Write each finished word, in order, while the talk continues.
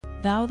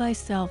Thou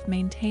thyself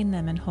maintain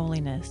them in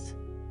holiness.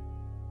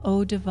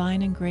 O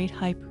divine and great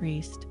High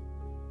Priest,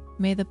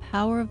 may the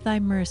power of thy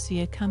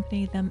mercy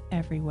accompany them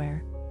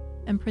everywhere,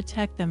 and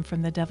protect them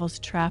from the devil's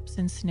traps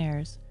and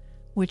snares,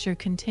 which are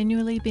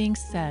continually being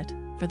set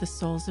for the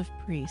souls of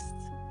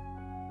priests.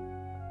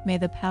 May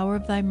the power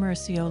of thy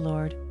mercy, O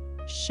Lord,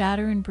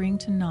 shatter and bring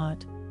to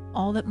naught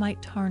all that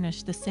might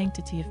tarnish the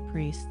sanctity of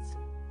priests.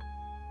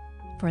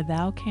 For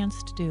thou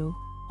canst do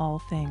all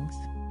things.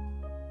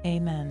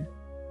 Amen.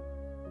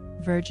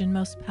 Virgin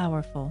most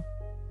powerful,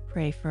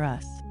 pray for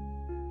us.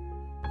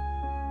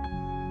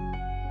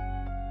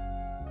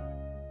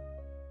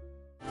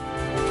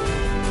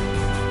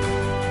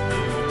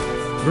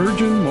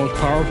 Virgin Most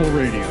Powerful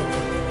Radio,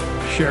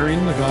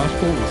 sharing the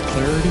gospel with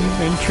clarity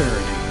and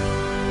charity.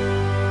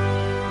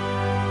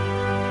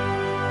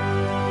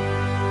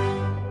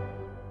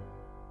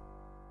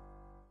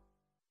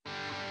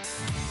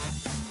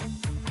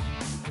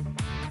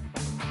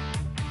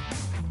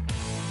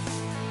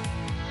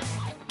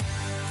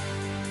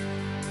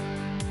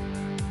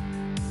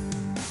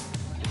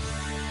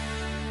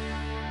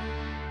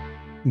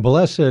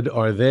 Blessed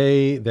are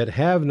they that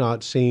have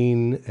not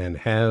seen and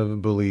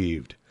have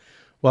believed.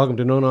 Welcome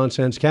to No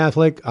Nonsense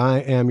Catholic. I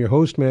am your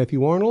host,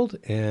 Matthew Arnold,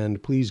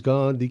 and please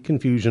God, the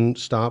confusion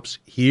stops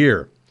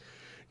here.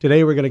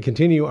 Today we're going to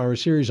continue our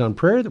series on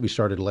prayer that we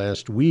started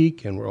last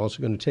week, and we're also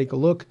going to take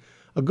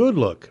a good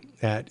look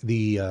at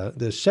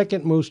the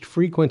second most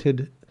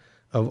frequented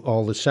of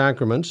all the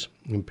sacraments,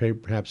 and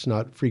perhaps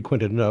not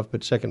frequented enough,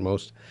 but second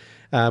most.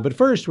 But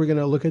first, we're going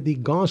to look at the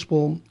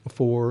gospel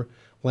for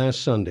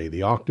last Sunday,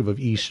 the octave of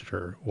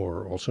Easter,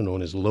 or also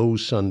known as Low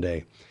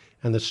Sunday,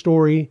 and the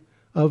story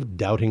of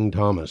Doubting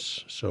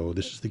Thomas. So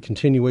this is the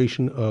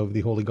continuation of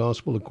the Holy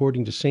Gospel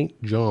according to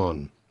St.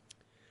 John.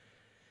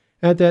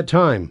 At that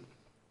time,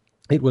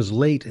 it was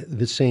late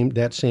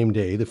that same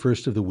day, the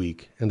first of the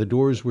week, and the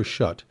doors were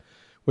shut,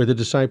 where the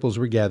disciples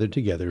were gathered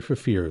together for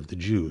fear of the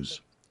Jews.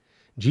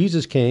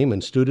 Jesus came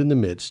and stood in the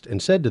midst,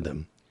 and said to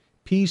them,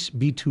 Peace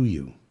be to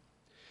you.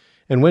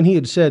 And when he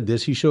had said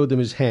this, he showed them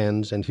his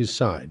hands and his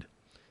side.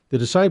 The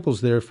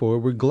disciples therefore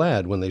were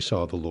glad when they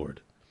saw the Lord.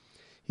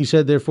 He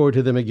said therefore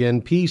to them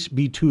again, Peace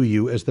be to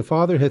you. As the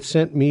Father hath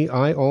sent me,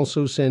 I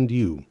also send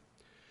you.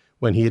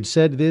 When he had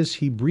said this,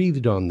 he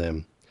breathed on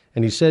them,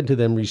 and he said to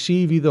them,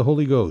 Receive ye the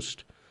Holy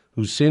Ghost.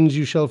 Whose sins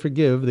you shall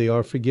forgive, they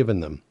are forgiven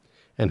them.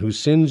 And whose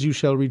sins you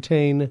shall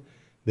retain,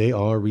 they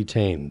are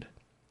retained.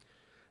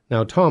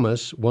 Now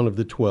Thomas, one of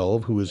the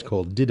 12, who is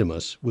called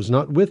Didymus, was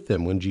not with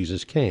them when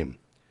Jesus came.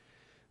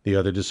 The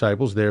other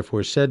disciples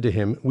therefore said to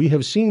him, We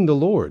have seen the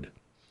Lord.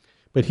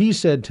 But he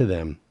said to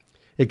them,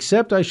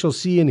 Except I shall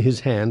see in his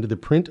hand the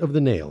print of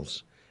the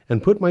nails,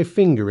 and put my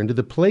finger into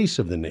the place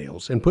of the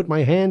nails, and put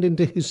my hand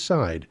into his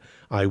side,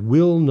 I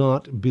will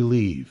not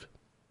believe.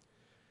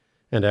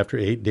 And after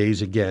 8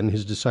 days again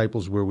his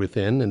disciples were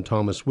within, and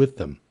Thomas with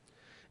them.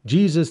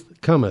 Jesus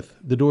cometh,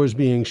 the doors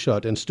being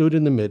shut, and stood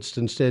in the midst,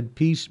 and said,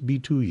 Peace be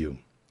to you.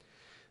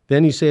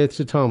 Then he saith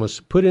to Thomas,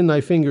 Put in thy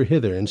finger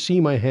hither, and see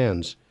my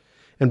hands,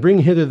 and bring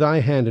hither thy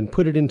hand, and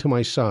put it into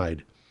my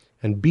side,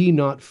 and be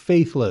not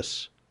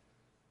faithless,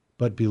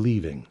 but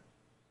believing.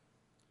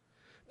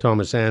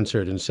 Thomas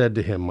answered and said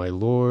to him, My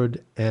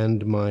Lord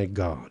and my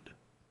God.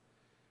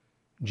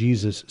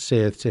 Jesus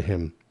saith to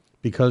him,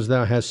 Because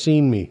thou hast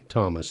seen me,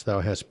 Thomas,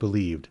 thou hast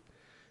believed.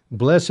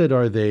 Blessed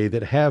are they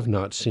that have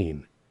not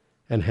seen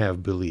and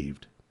have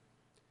believed.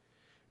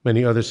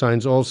 Many other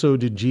signs also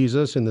did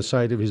Jesus in the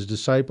sight of his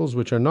disciples,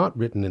 which are not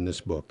written in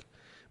this book.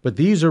 But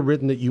these are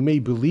written that you may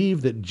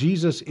believe that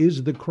Jesus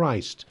is the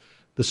Christ,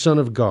 the Son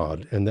of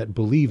God, and that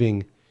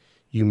believing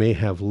you may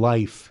have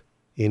life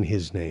in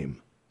his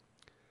name.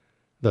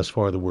 Thus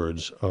far the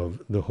words of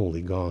the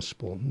Holy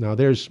Gospel. Now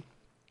there's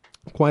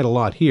quite a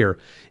lot here,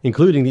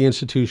 including the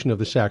institution of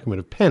the Sacrament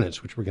of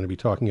Penance, which we're going to be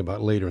talking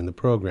about later in the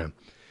program.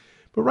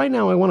 But right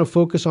now I want to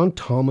focus on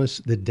Thomas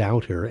the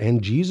Doubter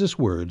and Jesus'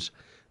 words,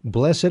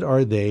 Blessed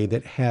are they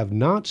that have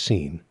not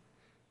seen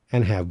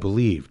and have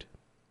believed.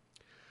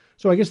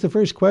 So I guess the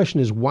first question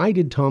is, why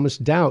did Thomas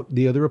doubt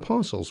the other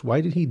apostles?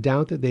 Why did he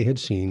doubt that they had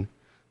seen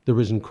the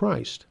risen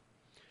Christ?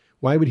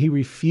 Why would he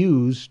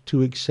refuse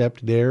to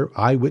accept their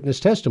eyewitness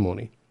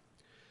testimony?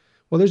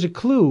 Well, there's a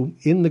clue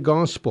in the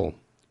Gospel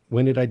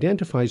when it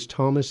identifies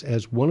Thomas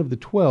as one of the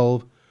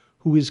 12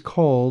 who is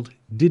called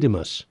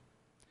Didymus.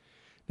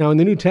 Now, in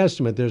the New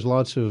Testament, there's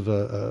lots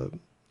of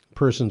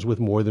persons with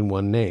more than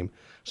one name.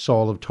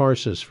 Saul of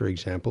Tarsus, for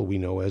example, we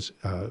know as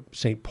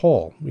St.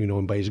 Paul. We know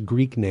him by his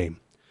Greek name.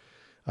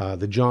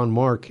 The John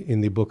Mark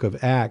in the book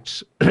of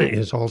Acts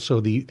is also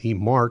the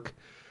Mark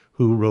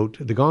who wrote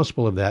the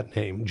gospel of that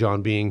name,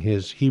 John being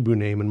his Hebrew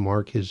name and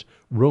Mark his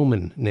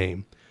Roman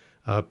name.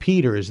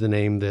 Peter is the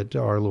name that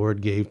our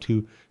Lord gave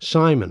to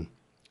Simon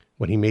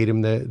when he made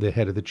him the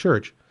head of the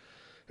church.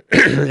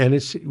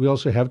 And we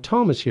also have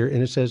Thomas here,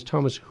 and it says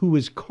Thomas, who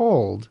is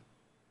called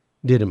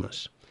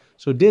Didymus.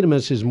 So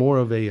Didymus is more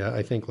of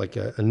I think, like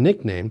a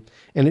nickname,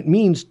 and it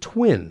means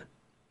twin.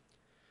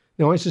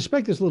 Now, I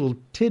suspect this little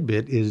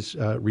tidbit is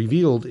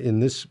revealed in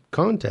this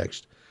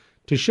context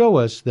to show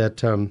us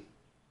that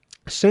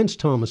since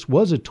Thomas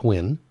was a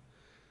twin,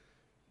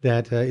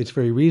 that it's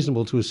very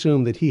reasonable to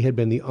assume that he had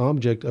been the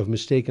object of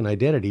mistaken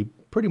identity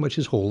pretty much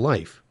his whole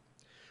life,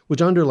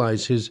 which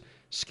underlies his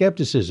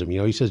skepticism.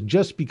 He says,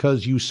 just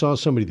because you saw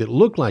somebody that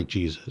looked like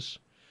Jesus,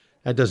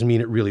 that doesn't mean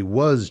it really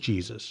was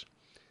Jesus.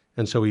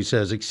 And so he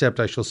says,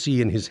 except I shall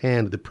see in his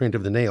hand the print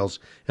of the nails,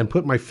 and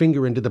put my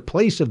finger into the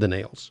place of the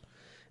nails,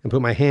 and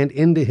put my hand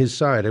into his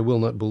side, I will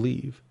not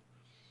believe.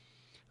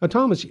 Now,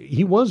 Thomas,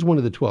 he was one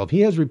of the 12. He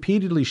has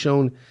repeatedly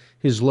shown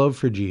his love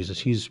for Jesus.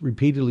 He's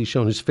repeatedly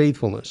shown his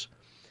faithfulness.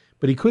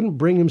 But he couldn't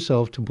bring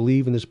himself to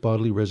believe in this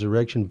bodily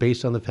resurrection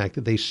based on the fact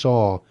that they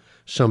saw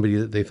somebody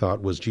that they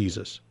thought was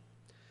Jesus.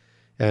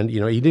 And, he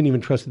didn't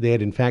even trust that they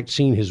had in fact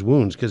seen his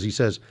wounds, because he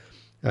says,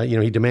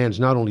 he demands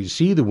not only to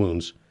see the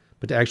wounds,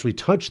 but to actually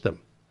touch them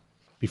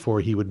before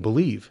he would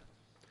believe.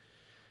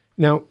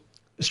 Now,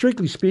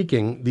 strictly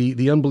speaking,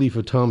 the unbelief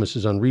of Thomas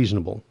is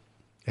unreasonable,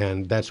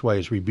 and that's why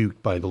it's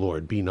rebuked by the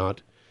Lord. Be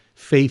not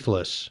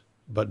faithless,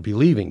 but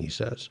believing, he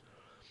says.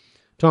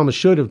 Thomas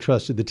should have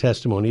trusted the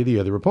testimony of the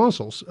other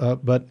apostles,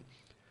 but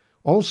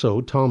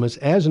also Thomas,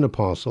 as an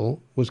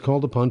apostle, was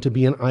called upon to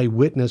be an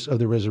eyewitness of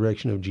the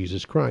resurrection of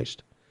Jesus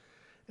Christ.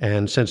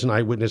 And since an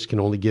eyewitness can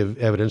only give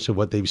evidence of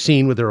what they've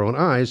seen with their own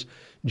eyes,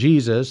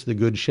 Jesus, the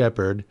good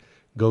shepherd,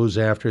 goes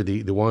after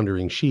the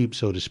wandering sheep,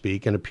 so to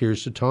speak, and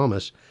appears to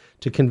Thomas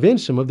to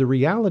convince him of the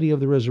reality of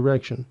the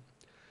resurrection,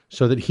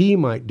 so that he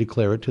might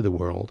declare it to the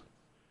world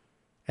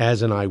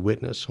as an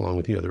eyewitness, along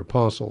with the other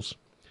apostles.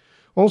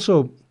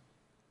 Also,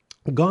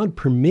 God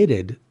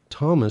permitted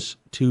Thomas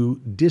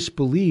to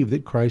disbelieve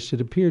that Christ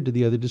had appeared to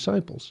the other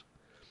disciples.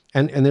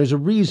 And there's a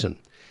reason.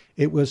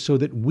 It was so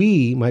that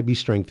we might be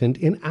strengthened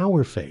in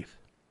our faith.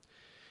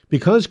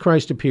 Because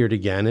Christ appeared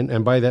again,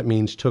 and by that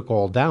means took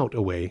all doubt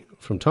away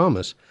from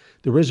Thomas,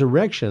 the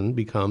resurrection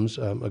becomes,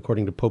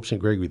 according to Pope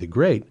St. Gregory the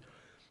Great,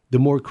 the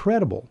more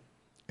credible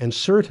and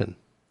certain.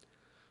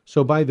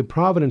 So by the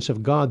providence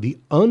of God, the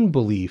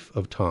unbelief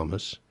of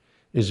Thomas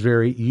is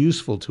very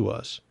useful to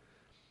us.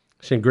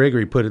 St.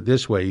 Gregory put it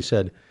this way. He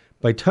said,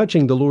 by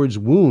touching the Lord's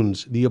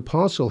wounds, the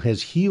apostle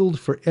has healed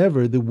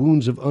forever the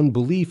wounds of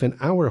unbelief in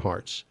our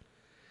hearts.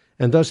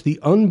 And thus the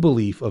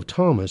unbelief of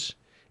Thomas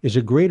is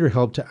a greater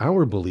help to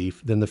our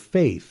belief than the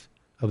faith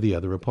of the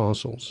other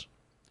apostles,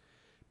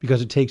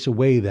 because it takes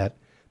away that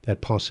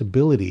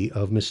possibility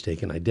of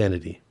mistaken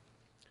identity.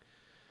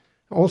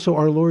 Also,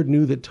 our Lord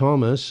knew that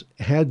Thomas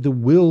had the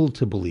will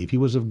to believe. He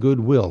was of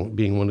good will,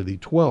 being one of the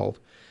 12,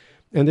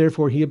 and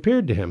therefore he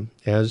appeared to him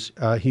as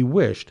he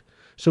wished,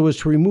 so as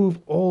to remove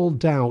all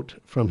doubt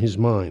from his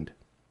mind.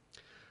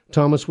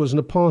 Thomas was an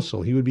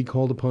apostle. He would be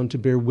called upon to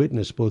bear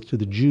witness both to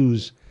the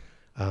Jews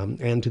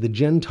and to the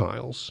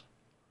Gentiles.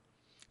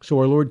 So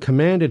our Lord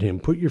commanded him,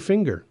 put your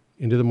finger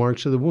into the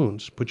marks of the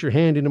wounds, put your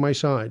hand into my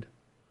side.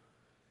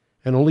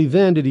 And only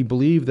then did he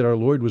believe that our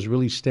Lord was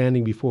really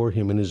standing before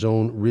him in his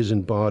own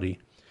risen body.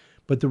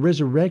 But the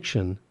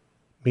resurrection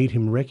made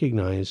him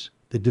recognize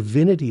the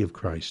divinity of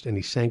Christ, and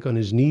he sank on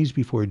his knees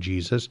before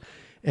Jesus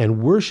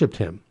and worshiped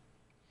him.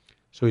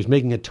 So he's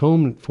making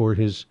atonement for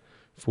his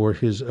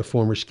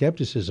former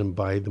skepticism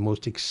by the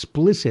most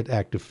explicit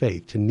act of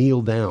faith, to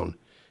kneel down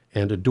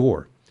and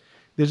adore.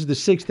 This is the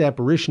sixth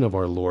apparition of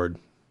our Lord,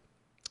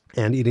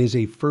 and it is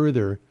a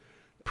further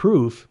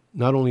proof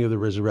not only of the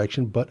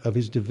resurrection, but of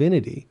his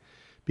divinity.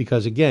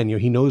 Because again,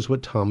 he knows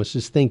what Thomas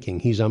is thinking.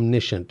 He's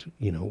omniscient,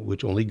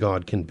 which only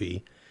God can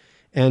be.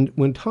 And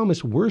when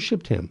Thomas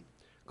worshiped him,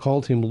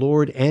 called him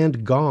Lord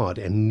and God,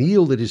 and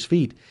kneeled at his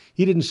feet,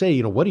 he didn't say,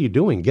 what are you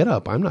doing? Get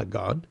up, I'm not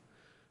God.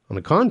 On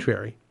the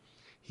contrary,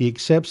 he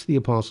accepts the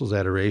apostles'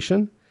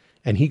 adoration,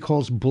 and he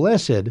calls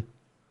blessed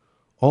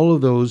all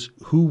of those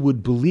who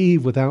would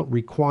believe without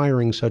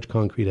requiring such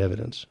concrete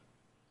evidence.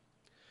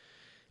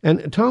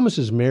 And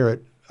Thomas's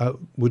merit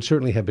would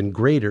certainly have been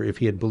greater if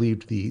he had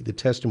believed the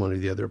testimony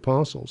of the other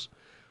apostles.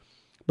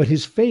 But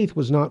his faith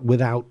was not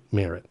without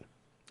merit.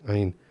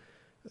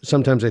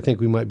 Sometimes I think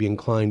we might be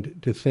inclined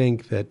to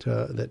think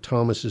that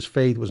Thomas's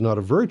faith was not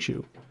a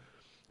virtue,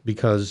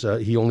 because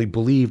he only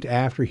believed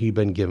after he'd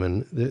been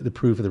given the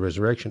proof of the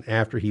resurrection,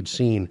 after he'd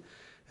seen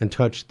and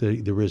touched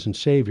the risen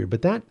Savior.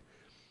 But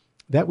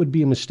that would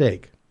be a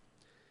mistake,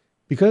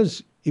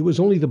 because it was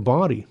only the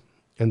body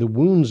and the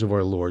wounds of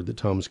our Lord that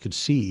Thomas could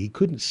see. He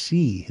couldn't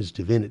see his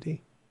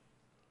divinity.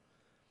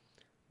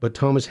 But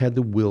Thomas had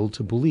the will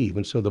to believe,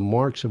 and so the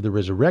marks of the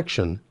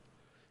resurrection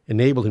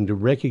enabled him to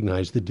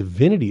recognize the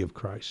divinity of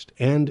Christ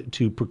and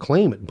to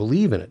proclaim it,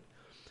 believe in it.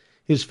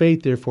 His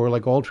faith, therefore,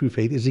 like all true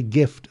faith, is a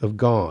gift of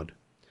God.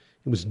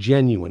 It was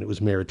genuine. It was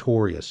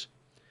meritorious.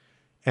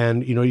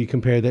 And, you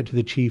compare that to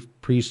the chief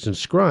priests and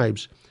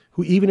scribes,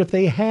 who, even if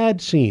they had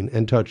seen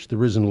and touched the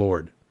risen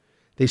Lord,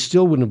 they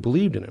still wouldn't have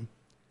believed in him,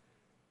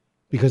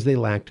 because they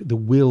lacked the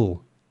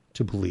will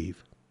to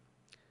believe.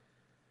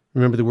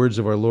 Remember the words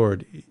of our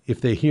Lord,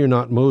 if they hear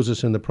not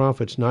Moses and the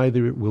prophets,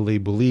 neither will they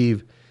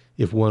believe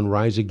if one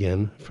rise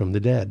again from the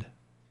dead.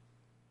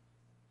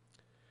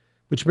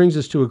 Which brings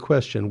us to a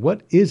question.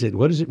 What is it?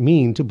 What does it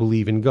mean to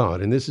believe in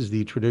God? And this is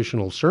the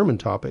traditional sermon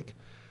topic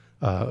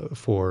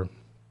for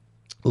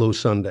Low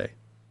Sunday.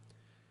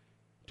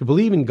 To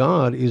believe in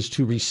God is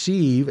to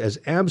receive as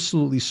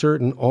absolutely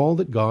certain all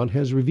that God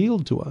has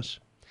revealed to us,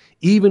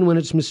 even when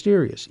it's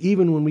mysterious,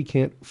 even when we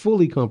can't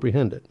fully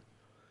comprehend it.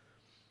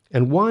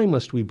 And why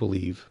must we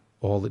believe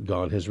all that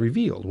God has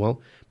revealed?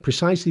 Well,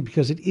 precisely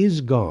because it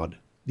is God,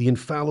 the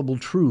infallible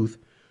truth,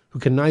 who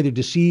can neither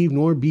deceive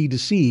nor be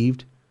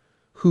deceived,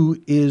 who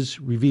is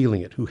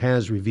revealing it, who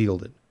has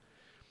revealed it.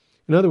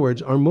 In other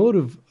words, our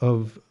motive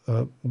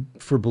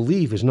for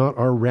belief is not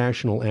our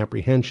rational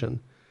apprehension.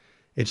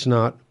 It's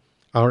not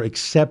our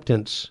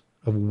acceptance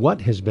of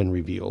what has been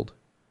revealed,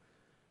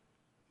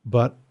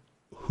 but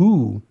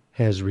who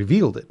has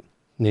revealed it,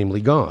 namely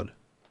God.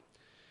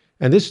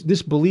 And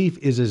this belief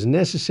is as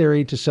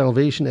necessary to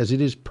salvation as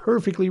it is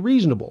perfectly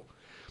reasonable.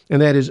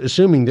 And that is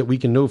assuming that we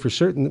can know for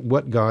certain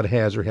what God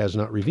has or has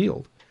not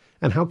revealed.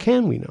 And how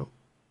can we know?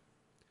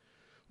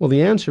 Well,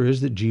 the answer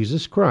is that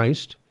Jesus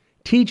Christ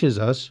teaches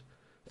us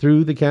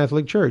through the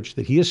Catholic Church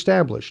that he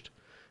established,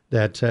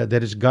 that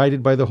is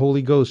guided by the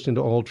Holy Ghost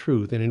into all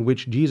truth, and in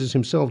which Jesus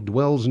himself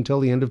dwells until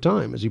the end of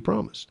time, as he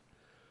promised.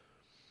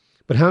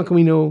 But how can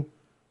we know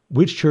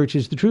which church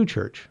is the true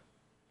church?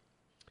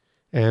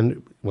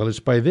 And, well, it's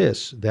by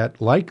this,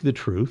 that like the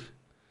truth,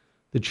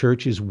 the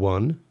church is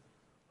one,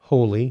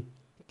 holy,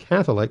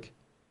 Catholic,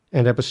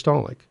 and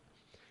apostolic.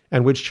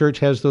 And which church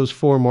has those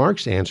four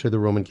marks? Answer, the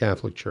Roman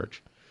Catholic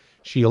Church.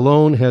 She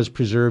alone has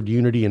preserved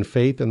unity in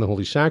faith and the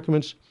holy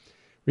sacraments,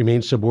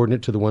 remains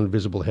subordinate to the one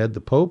visible head,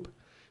 the Pope.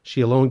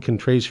 She alone can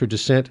trace her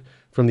descent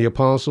from the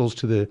apostles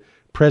to the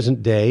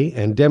present day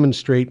and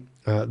demonstrate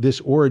this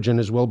origin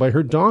as well by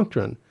her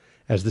doctrine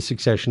as the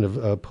succession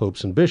of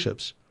popes and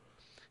bishops.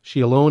 She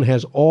alone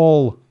has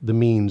all the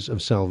means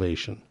of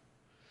salvation.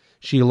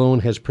 She alone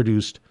has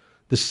produced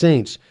the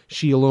saints.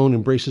 She alone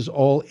embraces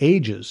all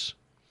ages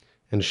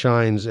and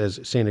shines, as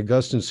St.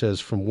 Augustine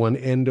says, from one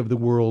end of the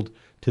world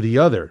to the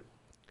other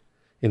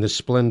in the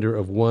splendor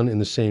of one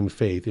and the same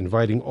faith,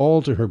 inviting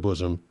all to her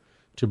bosom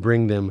to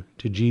bring them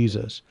to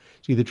Jesus.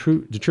 See, the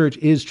church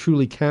is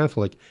truly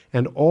Catholic,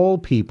 and all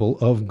people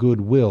of good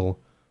will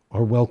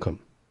are welcome.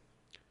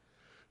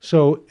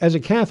 So, as a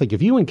Catholic,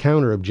 if you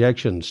encounter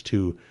objections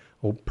to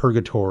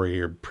purgatory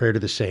or prayer to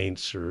the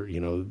saints or,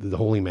 the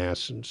Holy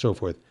Mass and so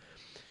forth,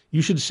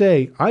 you should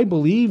say, I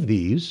believe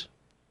these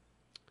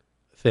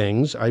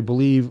things, I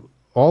believe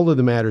all of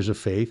the matters of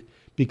faith,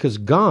 because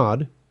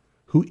God,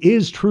 who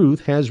is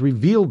truth, has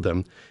revealed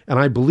them, and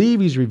I believe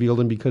he's revealed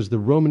them because the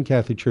Roman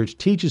Catholic Church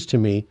teaches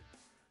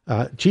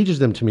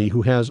them to me,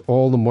 who has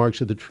all the marks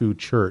of the true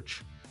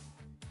church.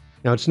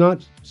 Now, it's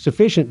not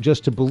sufficient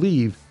just to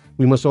believe.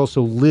 We must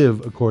also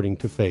live according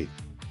to faith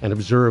and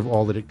observe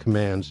all that it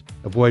commands,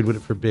 avoid what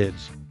it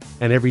forbids,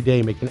 and every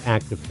day make an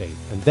act of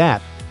faith. And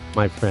that,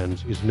 my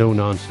friends, is no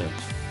nonsense.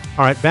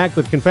 All right, back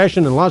with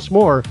confession and lots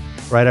more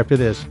right after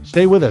this.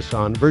 Stay with us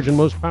on Virgin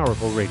Most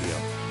Powerful Radio.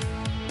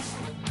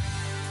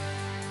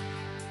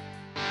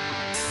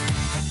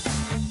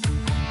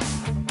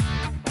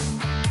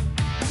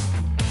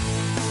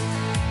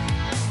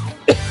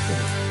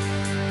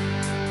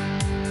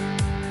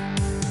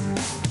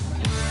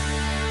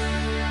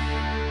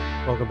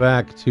 Welcome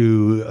back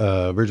to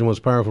Virgin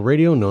Most Powerful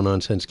Radio, No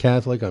Nonsense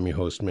Catholic. I'm your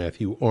host,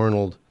 Matthew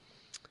Arnold.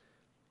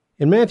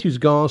 In Matthew's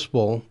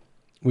Gospel,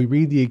 we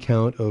read the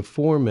account of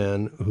four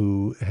men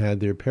who had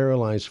their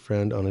paralyzed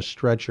friend on a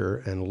stretcher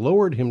and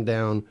lowered him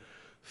down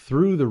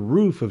through the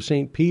roof of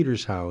St.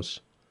 Peter's house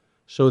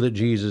so that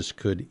Jesus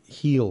could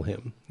heal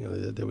him.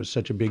 There was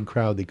such a big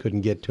crowd they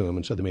couldn't get to him,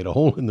 and so they made a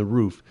hole in the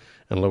roof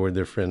and lowered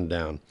their friend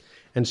down.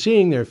 And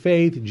seeing their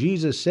faith,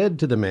 Jesus said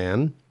to the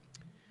man,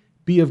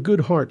 "Be of good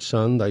heart,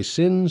 son, thy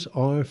sins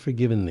are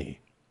forgiven thee."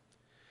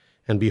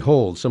 And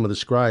behold, some of the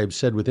scribes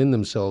said within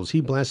themselves, He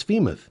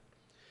blasphemeth.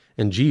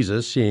 And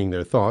Jesus, seeing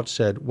their thoughts,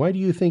 said, Why do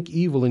you think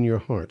evil in your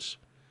hearts?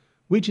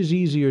 Which is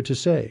easier to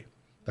say,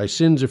 Thy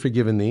sins are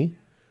forgiven thee,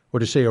 or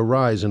to say,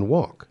 Arise and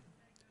walk?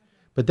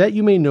 But that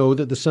you may know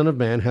that the Son of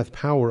Man hath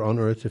power on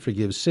earth to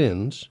forgive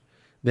sins.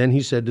 Then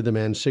he said to the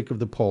man sick of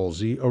the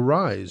palsy,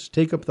 Arise,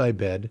 take up thy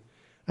bed,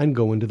 and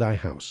go into thy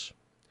house.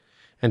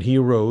 And he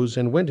arose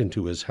and went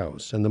into his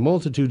house. And the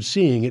multitude,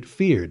 seeing it,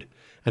 feared,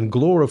 and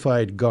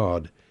glorified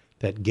God,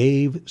 that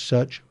gave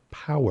such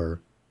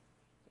power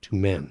to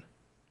men.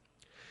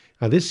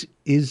 Now, this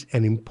is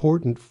an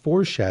important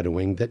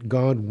foreshadowing that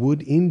God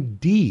would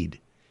indeed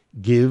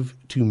give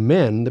to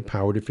men the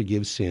power to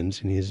forgive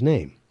sins in his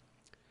name.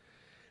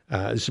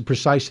 This is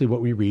precisely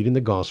what we read in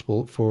the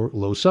Gospel for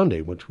Low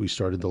Sunday, which we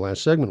started the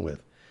last segment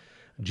with.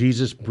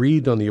 Jesus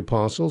breathed on the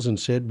apostles and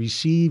said,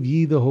 Receive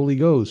ye the Holy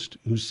Ghost,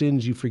 whose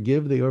sins you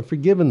forgive, they are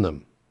forgiven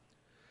them.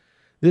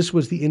 This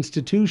was the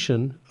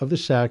institution of the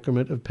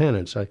sacrament of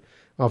penance. I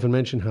often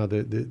mention how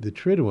the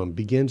Triduum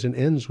begins and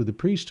ends with the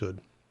priesthood,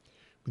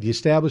 with the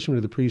establishment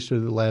of the priesthood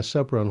of the Last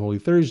Supper on Holy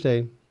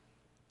Thursday,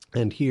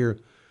 and here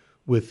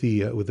with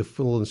the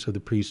fullness of the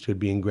priesthood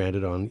being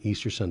granted on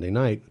Easter Sunday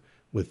night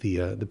with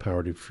the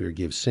power to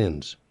forgive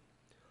sins.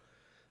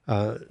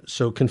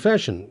 So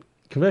confession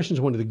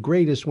is one of the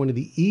greatest, one of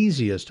the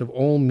easiest of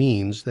all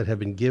means that have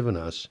been given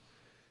us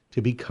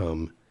to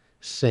become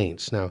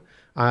saints. Now,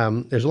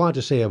 there's a lot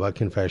to say about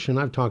confession.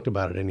 I've talked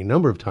about it any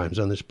number of times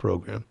on this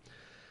program.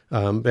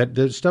 But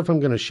the stuff I'm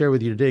going to share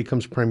with you today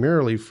comes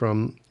primarily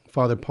from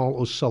Father Paul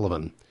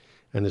O'Sullivan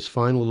and his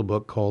fine little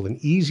book called An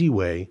Easy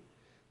Way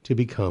to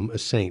Become a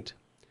Saint.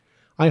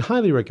 I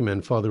highly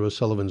recommend Father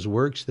O'Sullivan's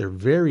works. They're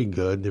very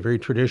good. They're very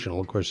traditional.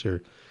 Of course,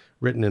 they're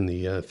written in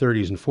the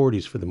 30s and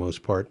 40s for the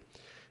most part.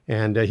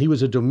 And he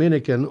was a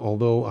Dominican,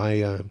 although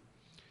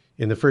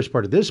in the first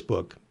part of this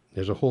book,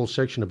 there's a whole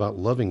section about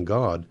loving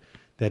God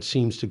that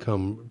seems to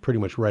come pretty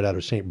much right out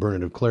of St.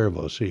 Bernard of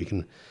Clairvaux. So you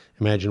can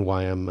imagine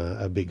why I'm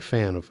a big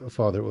fan of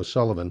Father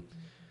O'Sullivan.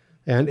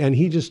 And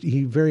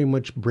he very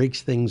much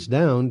breaks things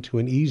down to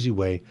an easy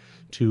way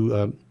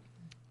to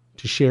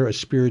share a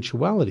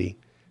spirituality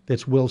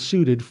that's well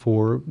suited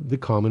for the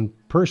common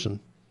person,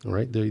 all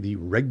right, the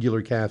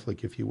regular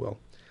Catholic, if you will.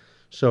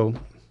 So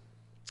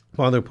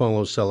Father Paul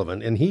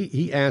O'Sullivan, and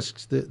he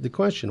asks the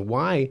question,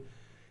 why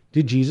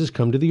did Jesus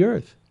come to the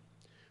earth?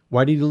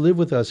 Why did he live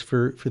with us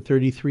for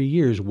 33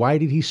 years? Why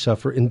did he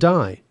suffer and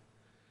die?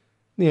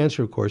 And the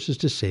answer, of course, is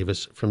to save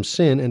us from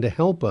sin and to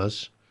help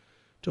us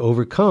to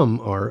overcome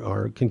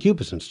our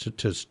concupiscence,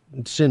 to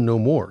sin no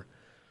more.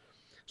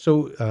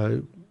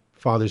 So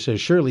Father says,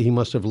 surely he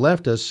must have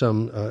left us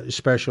some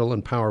special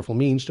and powerful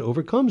means to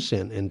overcome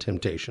sin and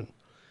temptation.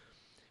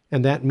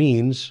 And that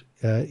means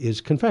is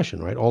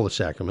confession, right? All the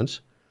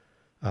sacraments,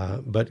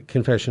 but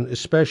confession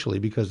especially,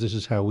 because this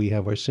is how we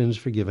have our sins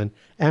forgiven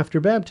after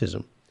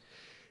baptism.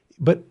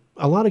 But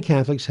a lot of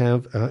Catholics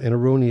have an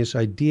erroneous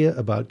idea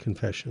about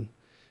confession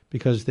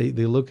because they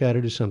look at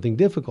it as something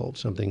difficult,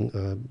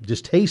 something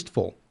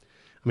distasteful.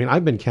 I mean,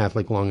 I've been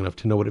Catholic long enough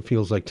to know what it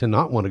feels like to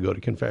not want to go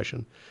to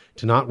confession,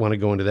 to not want to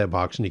go into that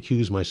box and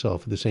accuse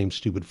myself of the same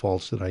stupid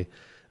faults that I,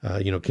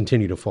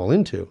 continue to fall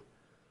into.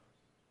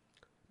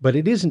 But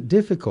it isn't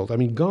difficult. I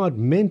mean, God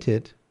meant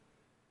it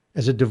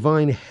as a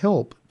divine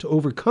help to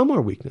overcome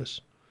our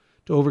weakness,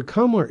 to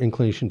overcome our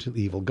inclination to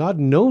evil. God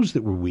knows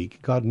that we're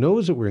weak. God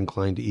knows that we're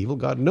inclined to evil.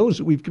 God knows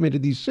that we've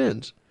committed these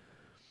sins.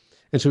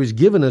 And so he's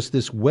given us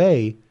this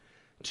way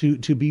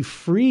to be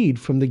freed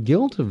from the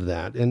guilt of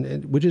that,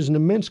 and which is an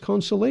immense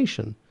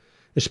consolation,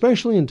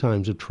 especially in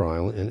times of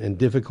trial and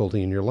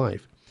difficulty in your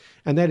life.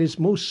 And that is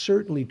most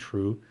certainly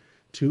true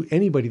to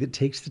anybody that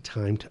takes the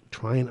time to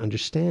try and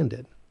understand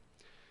it.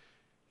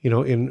 You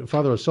know, in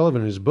Father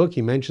O'Sullivan, in his book,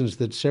 he mentions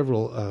that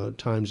several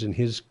times in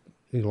his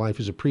life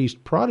as a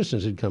priest,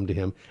 Protestants had come to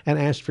him and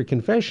asked for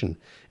confession.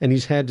 And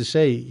he's had to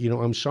say,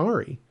 I'm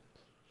sorry,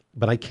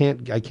 but I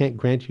can't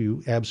grant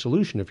you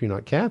absolution if you're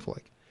not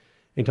Catholic.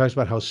 And he talks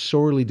about how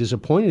sorely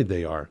disappointed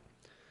they are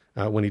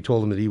when he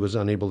told them that he was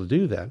unable to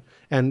do that.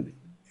 And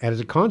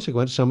as a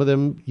consequence, some of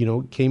them,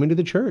 came into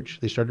the church.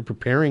 They started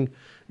preparing,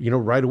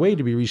 right away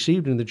to be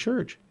received in the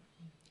church.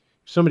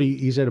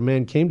 He said a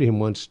man came to him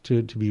once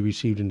to be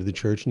received into the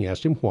church, and he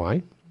asked him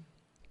why,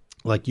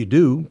 like you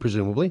do,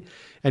 presumably.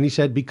 And he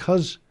said,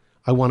 because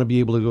I want to be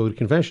able to go to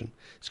confession.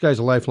 This guy's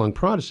a lifelong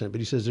Protestant, but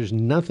he says there's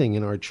nothing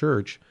in our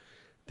church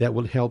that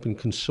will help and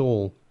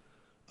console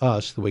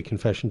us the way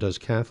confession does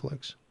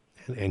Catholics.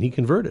 And he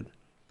converted.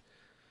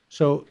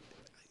 So,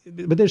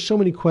 but there's so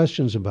many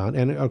questions about,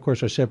 and of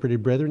course our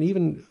separated brethren,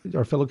 even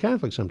our fellow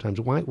Catholics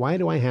sometimes, why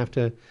do I have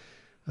to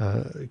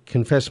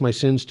confess my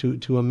sins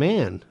to a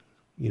man?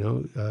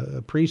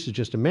 A priest is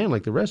just a man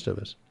like the rest of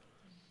us.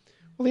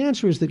 Well, the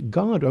answer is that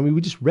God, we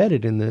just read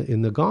it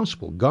in the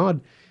gospel.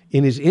 God,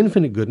 in his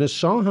infinite goodness,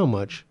 saw how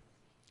much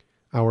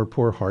our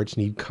poor hearts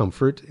need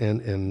comfort,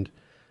 and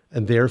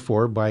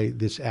therefore, by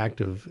this act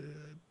of,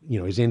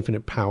 his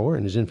infinite power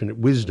and his infinite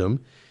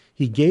wisdom,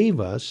 he gave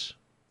us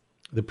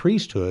the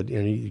priesthood,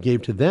 and he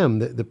gave to them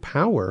the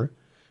power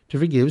to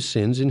forgive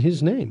sins in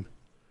his name.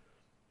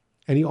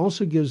 And he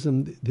also gives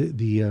them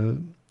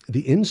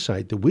the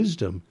insight, the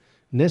wisdom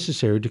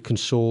necessary to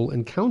console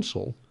and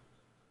counsel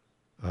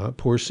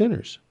poor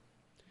sinners.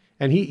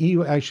 And he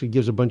actually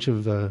gives a bunch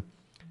of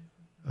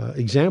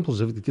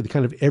examples of the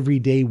kind of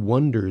everyday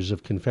wonders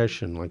of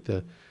confession, like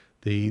the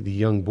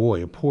young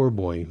boy, a poor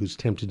boy who's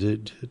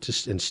tempted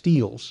to and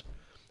steals.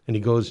 And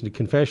he goes into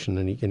confession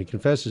and he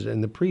confesses,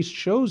 and the priest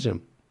shows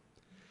him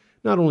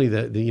not only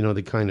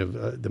the kind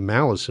of the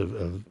malice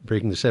of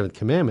breaking the seventh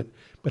commandment,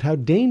 but how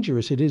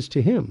dangerous it is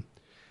to him.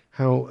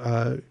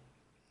 How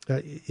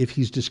if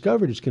he's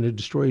discovered, it's going to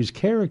destroy his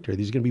character.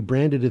 He's going to be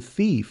branded a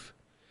thief,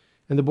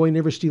 and the boy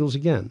never steals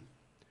again.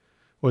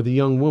 Or the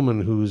young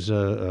woman who's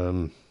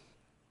falling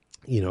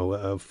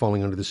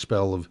under the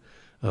spell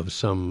of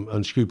some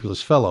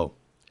unscrupulous fellow.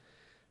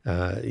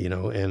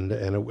 And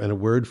a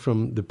word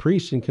from the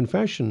priest in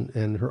confession,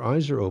 and her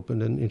eyes are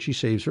opened, and she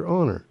saves her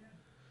honor.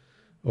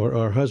 Or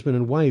our husband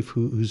and wife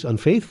who's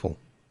unfaithful,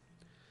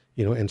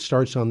 and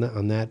starts on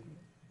that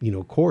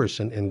course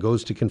and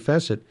goes to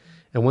confess it.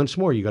 And once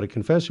more, you got to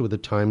confess it with a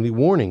timely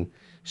warning,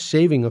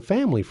 saving a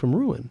family from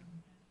ruin.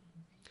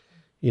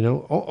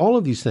 All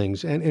of these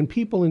things, and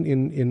people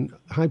in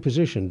high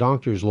position,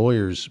 doctors,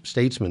 lawyers,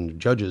 statesmen,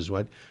 judges,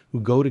 who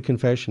go to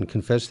confession,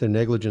 confess their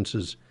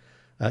negligences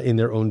in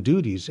their own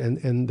duties,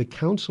 and the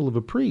counsel of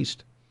a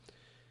priest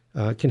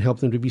can help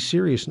them to be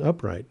serious and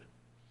upright.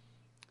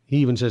 He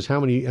even says how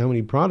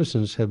many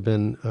Protestants have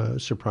been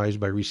surprised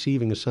by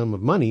receiving a sum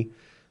of money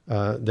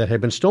that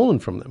had been stolen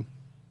from them,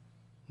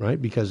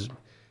 right? Because,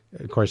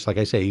 of course, like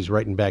I say, he's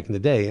writing back in the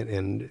day,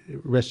 and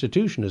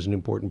restitution is an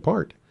important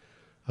part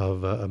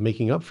of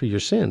making up for your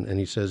sin. And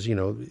he says,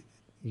 you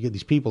get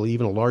these people,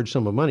 even a large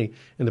sum of money,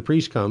 and the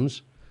priest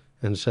comes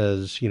and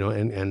says,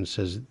 and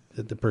says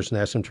that the person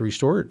asks him to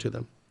restore it to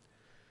them.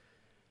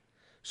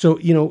 So,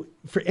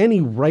 for any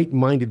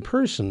right-minded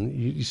person,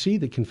 you see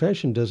that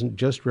confession doesn't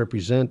just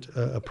represent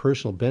a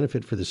personal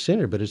benefit for the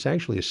sinner, but it's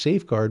actually a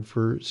safeguard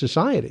for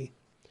society.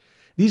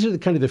 These are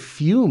the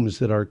fumes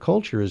that our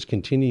culture is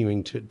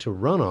continuing to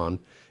run on,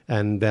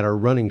 and that are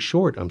running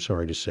short, I'm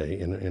sorry to say,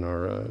 in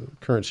our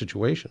current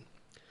situation.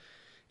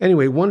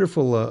 Anyway,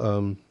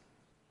 wonderful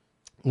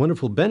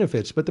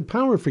benefits, but the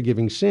power of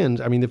forgiving sins,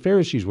 the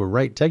Pharisees were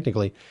right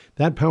technically,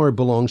 that power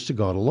belongs to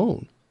God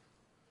alone.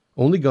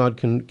 Only God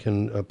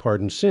can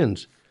pardon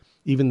sins.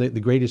 Even the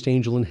greatest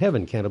angel in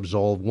heaven can't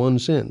absolve one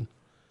sin.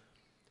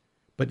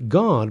 But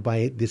God,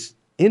 by this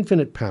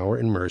infinite power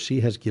and mercy,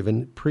 has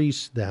given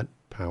priests that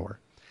power.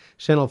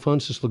 St.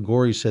 Alphonsus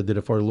Liguori said that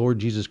if our Lord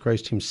Jesus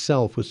Christ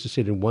himself was to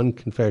sit in one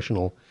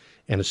confessional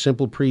and a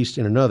simple priest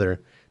in another,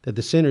 that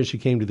the sinners who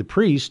came to the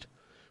priest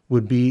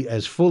would be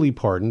as fully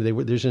pardoned,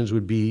 their sins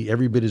would be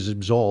every bit as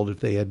absolved if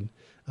they had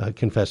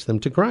confessed them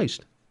to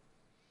Christ.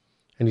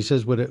 And he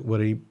says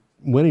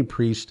when a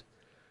priest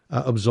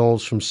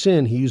absolves from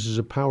sin, he uses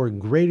a power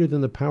greater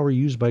than the power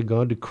used by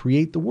God to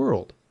create the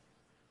world.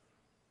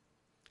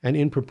 And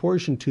in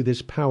proportion to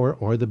this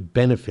power are the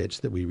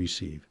benefits that we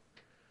receive.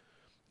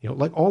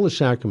 Like all the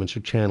sacraments are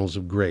channels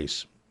of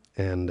grace,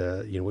 and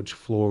which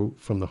flow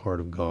from the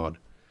heart of God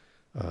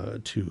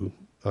to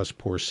us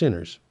poor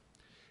sinners.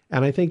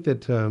 And I think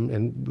that,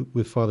 and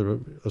with Father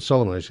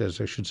O'Sullivan, I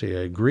should say,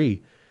 I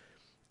agree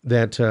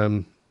that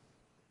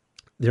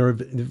there are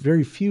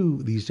very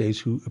few these days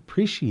who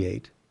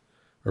appreciate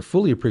or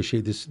fully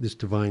appreciate this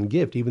divine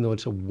gift, even though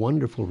it's a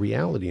wonderful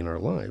reality in our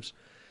lives.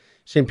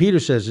 St. Peter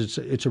says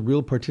it's a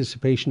real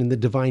participation in the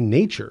divine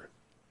nature,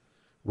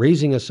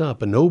 raising us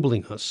up,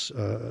 ennobling us,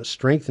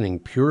 strengthening,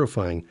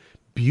 purifying,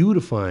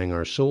 beautifying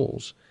our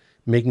souls,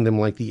 making them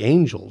like the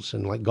angels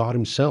and like God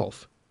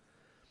himself.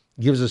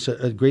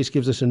 Grace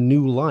gives us a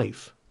new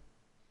life,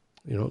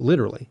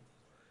 literally.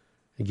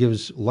 It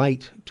gives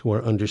light to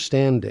our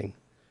understanding,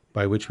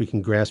 by which we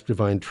can grasp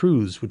divine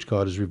truths which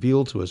God has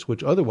revealed to us,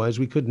 which otherwise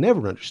we could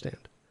never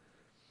understand.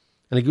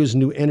 And it gives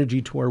new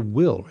energy to our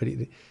will.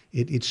 Right?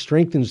 It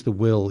strengthens the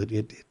will.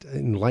 It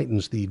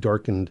enlightens the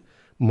darkened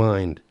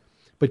mind.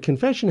 But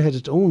confession has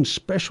its own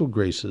special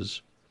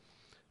graces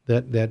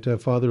that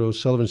Father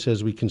O'Sullivan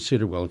says we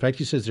consider well. In fact,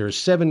 he says there are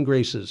 7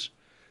 graces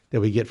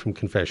that we get from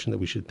confession that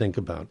we should think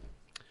about.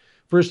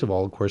 First of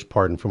all, of course,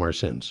 pardon from our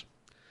sins.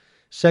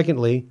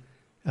 Secondly,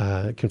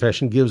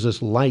 confession gives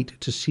us light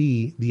to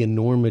see the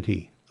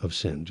enormity of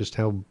sin, just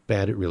how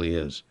bad it really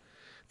is.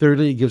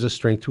 Thirdly, it gives us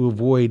strength to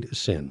avoid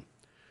sin.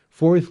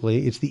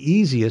 Fourthly, it's the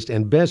easiest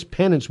and best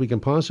penance we can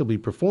possibly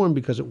perform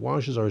because it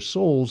washes our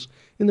souls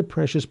in the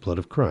precious blood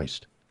of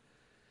Christ.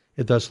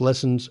 It thus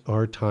lessens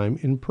our time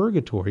in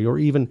purgatory, or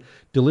even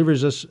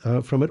delivers us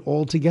from it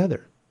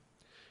altogether.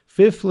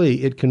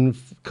 Fifthly, it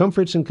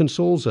comforts and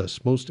consoles us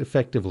most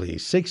effectively.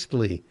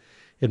 Sixthly,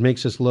 it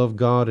makes us love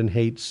God and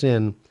hate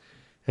sin.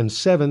 And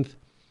seventh,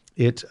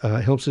 it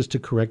helps us to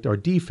correct our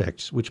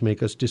defects, which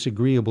make us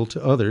disagreeable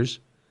to others,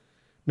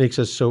 makes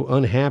us so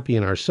unhappy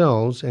in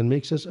ourselves, and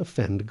makes us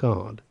offend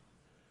God.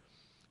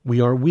 We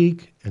are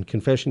weak, and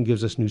confession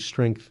gives us new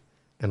strength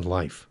and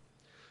life,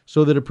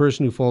 so that a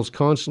person who falls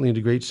constantly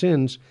into great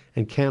sins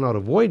and cannot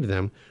avoid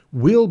them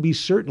will be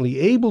certainly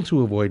able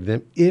to avoid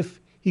them if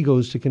he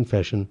goes to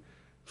confession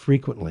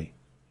frequently.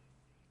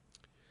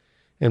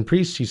 And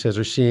priests, he says,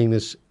 are seeing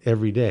this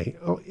every day.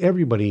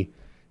 Everybody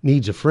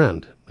needs a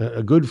friend,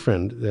 a good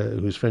friend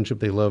whose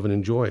friendship they love and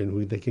enjoy and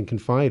who they can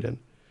confide in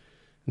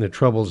their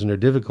troubles and their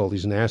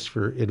difficulties and ask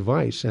for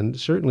advice. And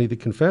certainly the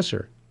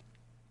confessor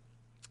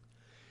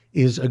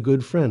is a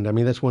good friend.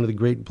 That's one of the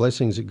great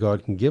blessings that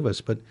God can give us,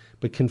 but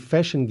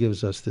confession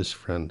gives us this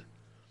friend.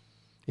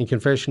 In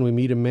confession, we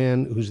meet a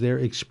man who's there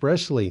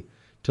expressly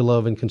to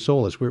love and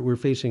console us. We're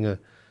facing a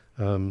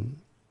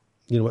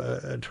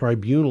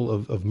tribunal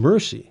of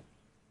mercy.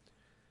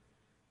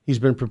 He's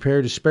been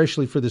prepared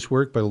especially for this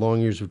work by long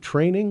years of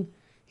training.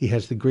 He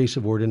has the grace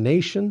of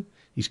ordination.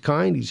 He's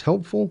kind. He's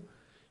helpful,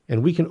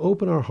 and we can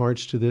open our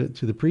hearts to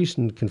the priest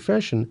in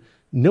confession,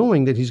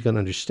 knowing that he's going to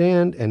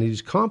understand and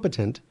he's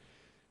competent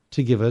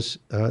to give us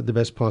the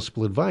best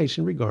possible advice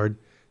in regard,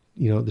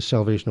 the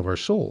salvation of our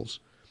souls.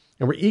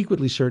 And we're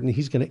equally certain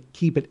he's going to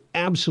keep it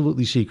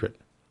absolutely secret.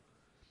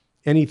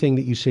 Anything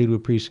that you say to a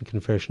priest in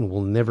confession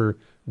will never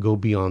go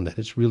beyond that.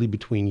 It's really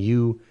between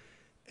you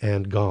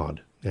and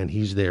God. And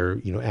he's there,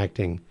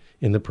 acting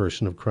in the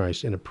person of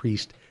Christ. And a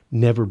priest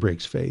never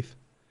breaks faith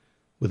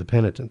with a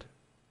penitent.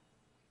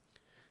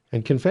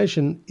 And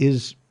confession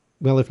is,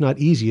 well, if not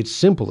easy, it's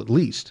simple at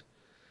least.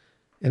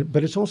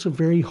 But it's also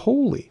very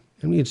holy.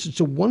 I mean, it's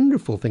a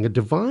wonderful thing, a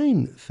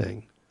divine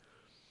thing.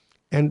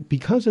 And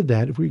because of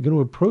that, if we're going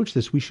to approach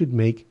this, we should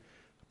make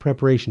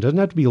preparation. It doesn't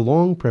have to be a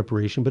long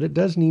preparation, but it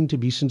does need to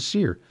be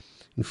sincere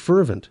and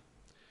fervent.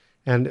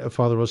 And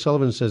Father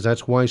O'Sullivan says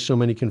that's why so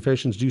many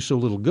confessions do so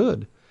little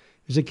good,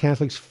 is that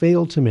Catholics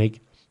fail to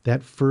make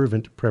that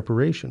fervent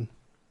preparation.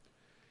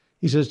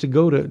 He says to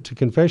go to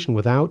confession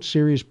without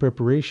serious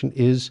preparation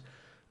is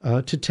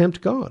to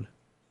tempt God.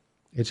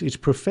 It's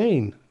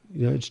profane.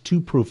 It's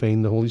too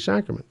profane, the Holy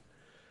Sacrament.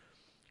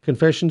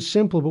 Confession's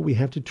simple, but we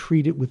have to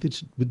treat it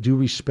with due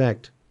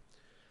respect.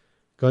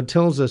 God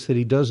tells us that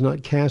he does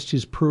not cast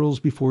his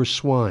pearls before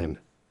swine.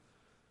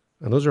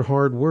 And those are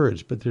hard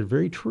words, but they're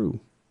very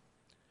true.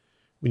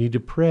 We need to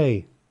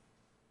pray,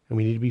 and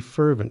we need to be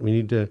fervent. We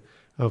need to,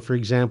 for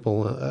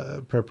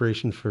example,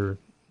 preparation for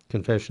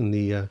confession,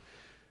 the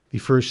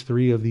first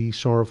three of the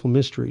sorrowful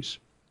mysteries,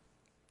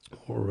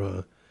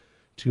 or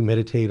to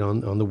meditate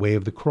on the way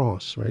of the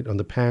cross, right, on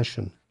the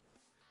passion.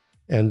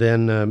 And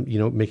then,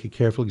 make a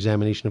careful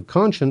examination of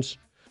conscience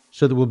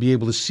so that we'll be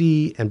able to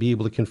see and be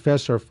able to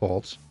confess our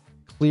faults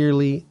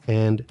clearly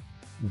and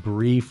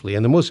briefly.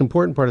 And the most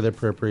important part of that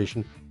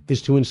preparation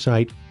is to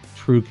incite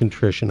true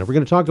contrition. Now, we're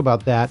going to talk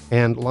about that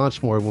and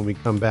lots more when we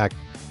come back.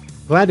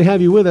 Glad to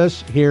have you with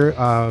us here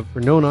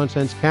for No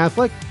Nonsense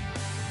Catholic,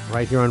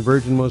 right here on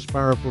Virgin Most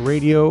Powerful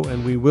Radio,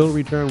 and we will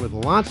return with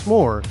lots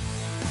more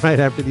right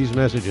after these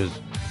messages.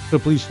 So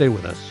please stay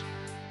with us.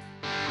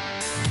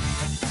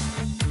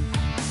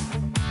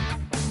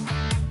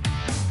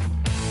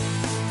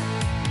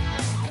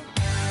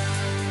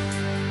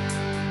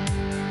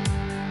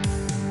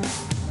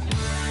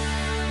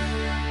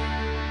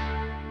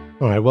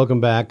 All right, welcome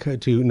back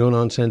to No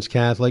Nonsense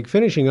Catholic.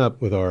 Finishing up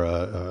with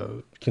our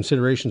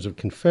considerations of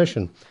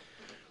confession.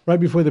 Right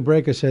before the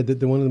break, I said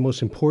that one of the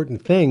most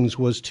important things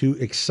was to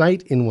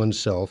excite in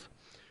oneself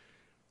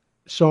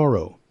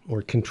sorrow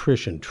or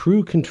contrition,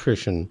 true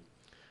contrition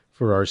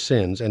for our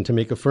sins, and to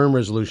make a firm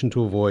resolution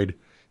to avoid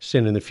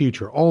sin in the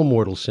future. All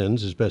mortal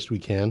sins, as best we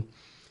can,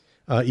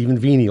 even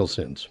venial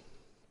sins.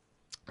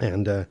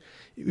 And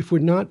if we're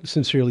not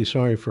sincerely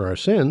sorry for our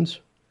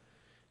sins,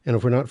 and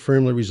if we're not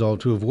firmly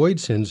resolved to avoid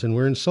sins, then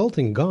we're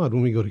insulting God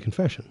when we go to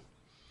confession.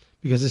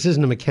 Because this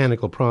isn't a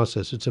mechanical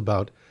process. It's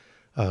about,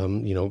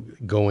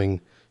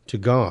 going to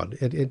God.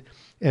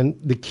 And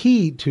the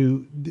key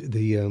to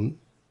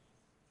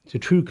to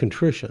true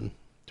contrition,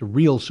 to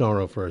real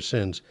sorrow for our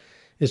sins,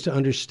 is to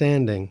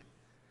understand the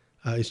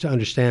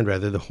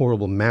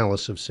horrible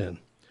malice of sin.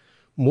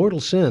 Mortal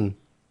sin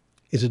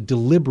is a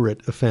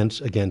deliberate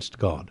offense against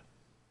God.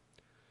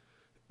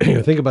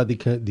 Think about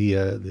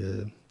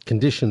the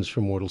conditions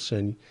for mortal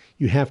sin.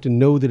 You have to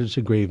know that it's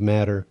a grave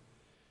matter.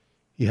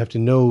 You have to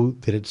know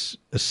that it's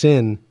a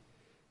sin,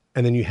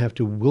 and then you have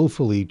to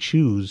willfully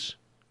choose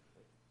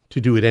to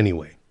do it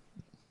anyway.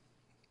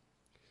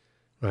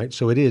 Right?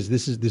 So this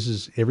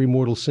is every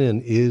mortal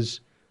sin is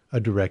a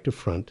direct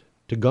affront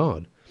to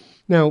God.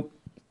 Now,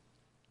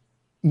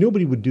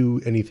 nobody would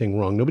do anything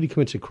wrong. Nobody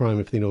commits a crime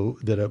if they know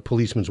that a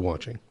policeman's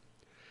watching.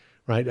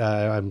 Right?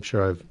 I'm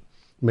sure I've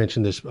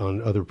mentioned this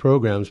on other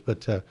programs,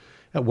 but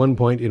at one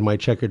point in my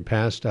checkered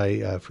past,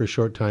 I, for a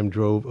short time,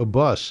 drove a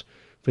bus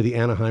for the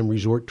Anaheim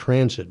Resort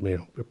Transit,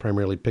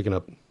 primarily picking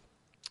up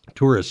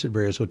tourists at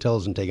various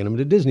hotels and taking them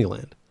to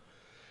Disneyland.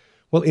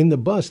 Well, in the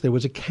bus, there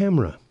was a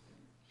camera,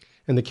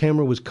 and the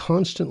camera was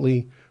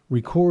constantly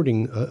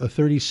recording a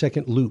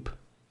 30-second loop.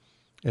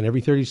 And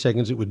every 30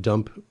 seconds, it would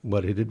dump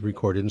what it had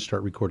recorded and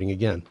start recording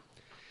again.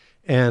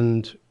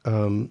 And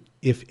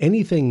if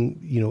anything,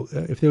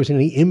 if there was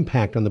any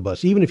impact on the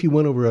bus, even if you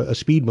went over a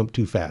speed bump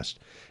too fast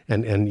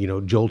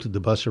and jolted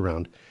the bus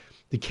around,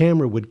 the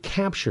camera would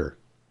capture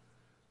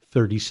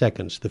 30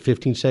 seconds, the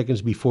 15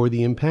 seconds before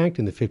the impact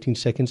and the 15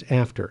 seconds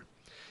after.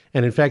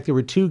 And in fact, there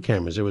were two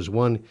cameras. There was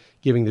one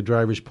giving the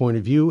driver's point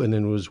of view, and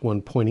then there was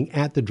one pointing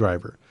at the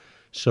driver.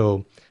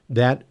 So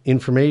that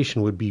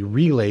information would be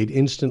relayed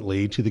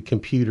instantly to the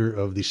computer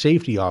of the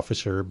safety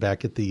officer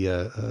back at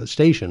the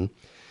station,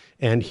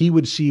 and he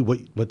would see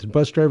what the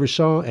bus driver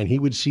saw, and he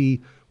would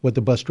see what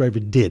the bus driver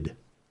did.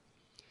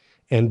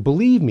 And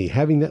believe me,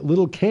 having that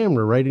little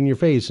camera right in your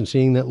face and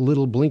seeing that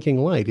little blinking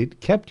light, it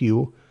kept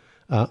you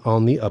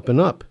on the up and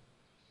up.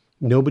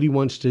 Nobody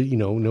wants to,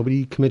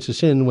 nobody commits a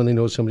sin when they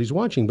know somebody's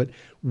watching. But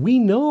we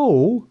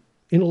know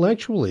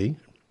intellectually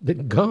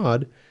that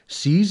God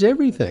sees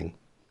everything,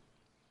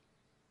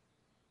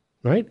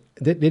 right?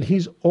 That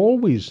he's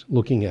always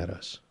looking at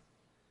us.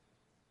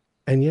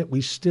 And yet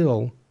we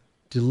still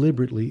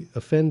deliberately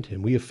offend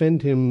him. We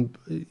offend him,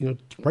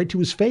 right to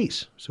his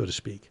face, so to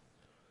speak.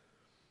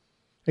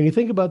 And you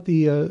think about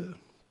the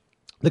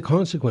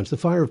consequence, the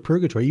fire of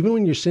purgatory. Even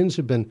when your sins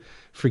have been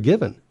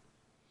forgiven,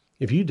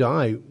 if you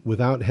die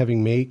without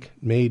having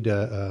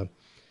given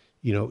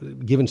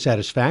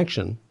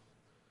satisfaction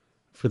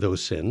for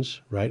those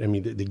sins, right? I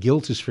mean, the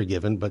guilt is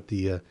forgiven, but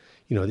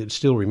it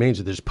still remains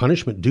that there's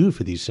punishment due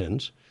for these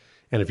sins.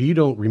 And if you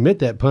don't remit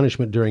that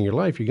punishment during your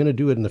life, you're going to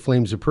do it in the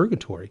flames of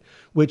purgatory,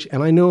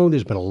 and I know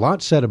there's been a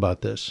lot said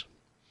about this,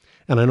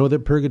 and I know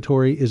that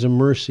purgatory is a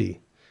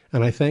mercy,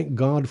 And I thank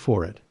God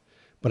for it.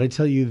 But I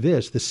tell you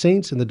this, the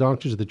saints and the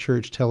doctors of the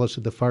church tell us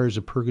that the fires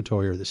of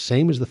purgatory are the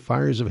same as the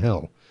fires of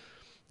hell.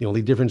 The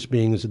only difference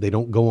being is that they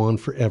don't go on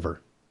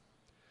forever.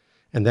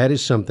 And that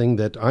is something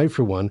that I,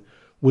 for one,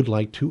 would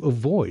like to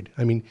avoid.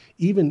 I mean,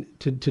 even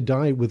to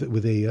die with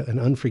an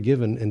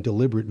unforgiven and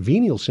deliberate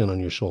venial sin on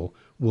your soul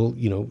will,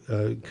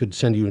 could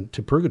send you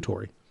to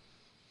purgatory.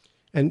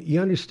 And you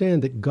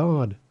understand that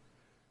God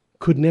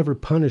could never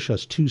punish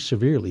us too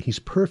severely. He's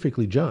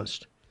perfectly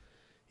just.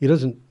 He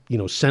doesn't,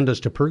 send us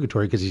to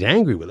purgatory because he's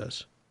angry with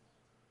us.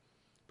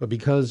 But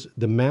because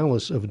the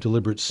malice of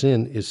deliberate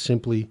sin is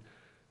simply,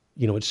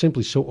 it's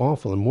simply so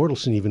awful, and mortal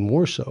sin even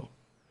more so.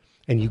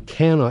 And you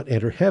cannot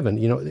enter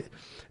heaven.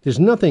 There's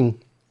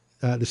nothing,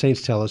 the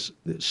saints tell us,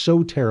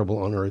 so terrible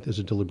on earth as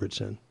a deliberate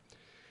sin.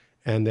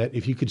 And that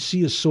if you could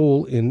see a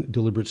soul in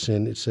deliberate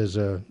sin, it says,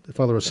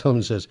 Father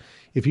O'Sullivan says,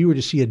 if you were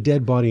to see a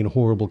dead body in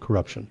horrible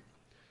corruption.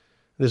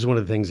 This is one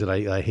of the things that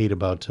I hate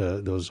about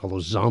all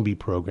those zombie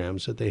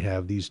programs that they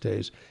have these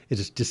days.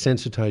 It's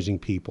desensitizing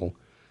people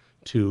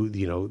to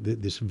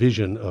this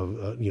vision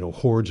of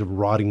hordes of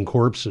rotting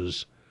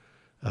corpses,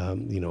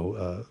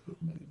 roaming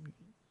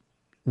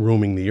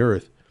the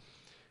earth.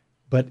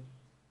 But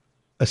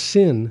a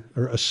sin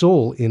or a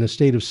soul in a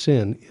state of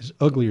sin is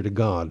uglier to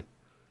God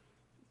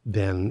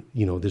than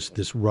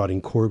this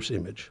rotting corpse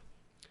image.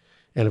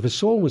 And if a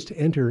soul was to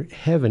enter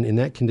heaven in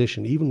that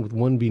condition, even with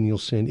one venial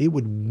sin, it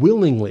would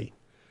willingly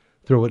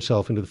throw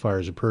itself into the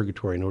fires of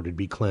purgatory in order to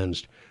be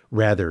cleansed,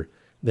 rather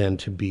than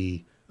to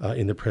be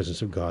in the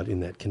presence of God in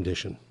that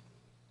condition.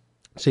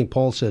 St.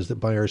 Paul says that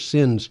by our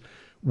sins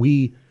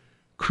we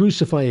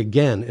crucify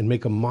again and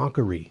make a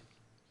mockery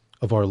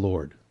of our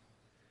Lord.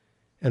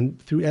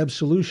 And through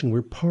absolution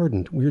we're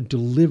pardoned, we're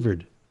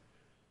delivered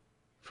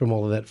from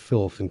all of that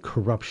filth and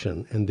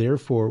corruption, and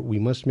therefore we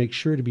must make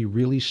sure to be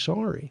really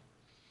sorry.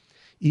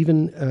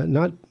 Even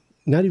not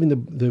even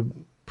the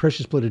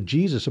precious blood of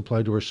Jesus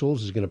applied to our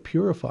souls is going to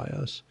purify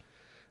us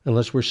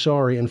unless we're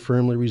sorry and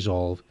firmly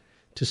resolve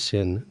to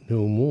sin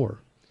no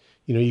more.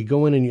 You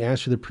go in and you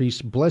ask for the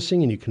priest's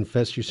blessing and you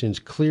confess your sins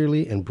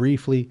clearly and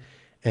briefly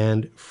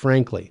and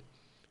frankly.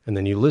 And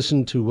then you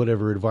listen to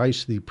whatever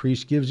advice the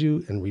priest gives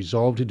you and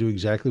resolve to do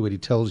exactly what he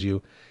tells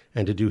you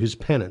and to do his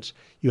penance.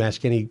 You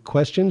ask any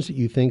questions that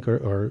you think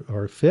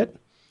are fit,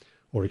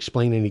 or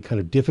explain any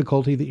kind of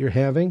difficulty that you're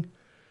having.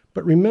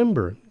 But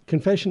remember,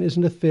 confession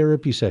isn't a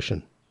therapy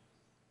session.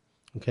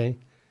 Okay?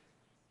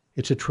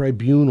 It's a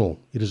tribunal.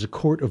 It is a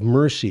court of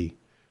mercy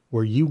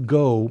where you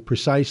go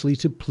precisely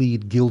to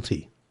plead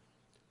guilty.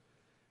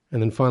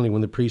 And then finally,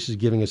 when the priest is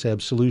giving us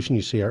absolution,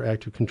 you say our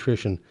act of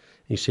contrition, and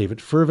you say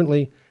it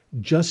fervently,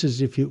 just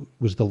as if it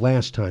was the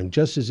last time,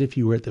 just as if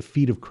you were at the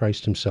feet of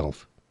Christ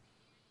himself.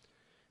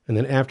 And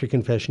then after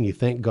confession, you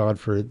thank God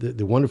for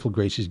the wonderful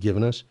grace he's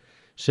given us.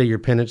 Say your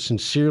penance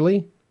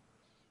sincerely,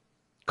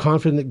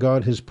 confident that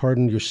God has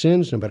pardoned your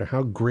sins, no matter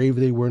how grave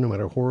they were, no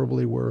matter how horrible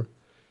they were.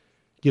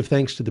 Give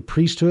thanks to the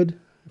priesthood,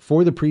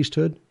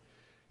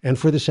 and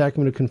for the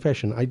sacrament of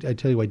confession. I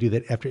tell you, I do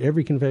that after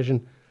every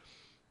confession.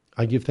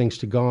 I give thanks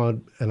to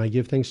God, and I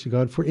give thanks to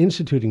God for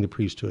instituting the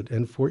priesthood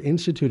and for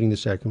instituting the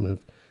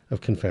sacrament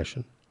of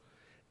confession.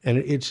 And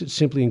it's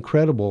simply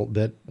incredible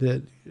that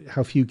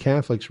how few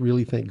Catholics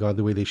really thank God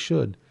the way they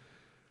should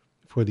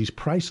for these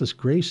priceless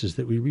graces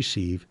that we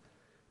receive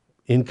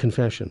in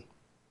confession.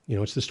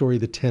 It's the story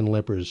of the 10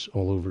 lepers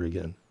all over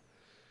again.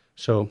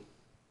 So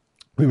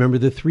remember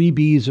the 3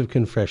 B's of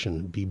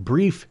confession: be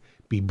brief,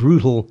 be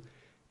brutal,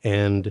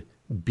 and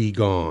be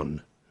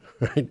gone.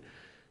 Right?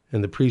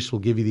 And the priest will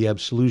give you the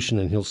absolution,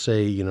 and he'll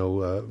say,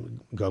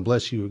 God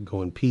bless you,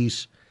 go in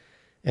peace.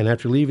 And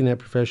after leaving that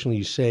professional,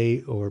 you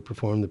say or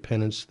perform the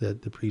penance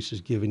that the priest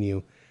has given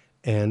you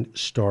and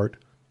start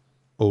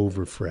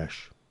over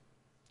fresh.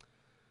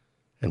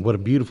 And what a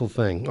beautiful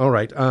thing. All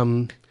right,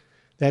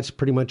 that's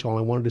pretty much all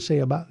I wanted to say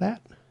about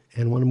that.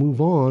 And I want to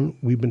move on.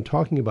 We've been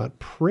talking about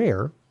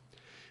prayer,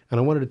 and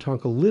I wanted to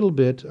talk a little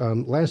bit.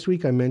 Last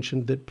week I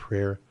mentioned that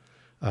prayer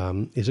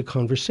is a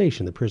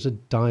conversation, that prayer is a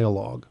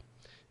dialogue.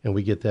 And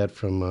we get that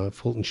from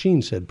Fulton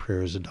Sheen said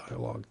prayer is a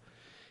dialogue.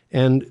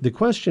 And the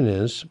question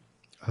is,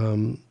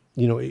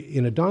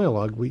 in a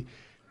dialogue, we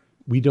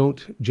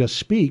don't just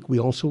speak, we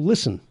also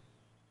listen,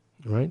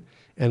 right?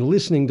 And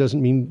listening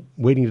doesn't mean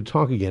waiting to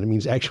talk again. It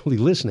means actually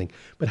listening.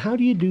 But how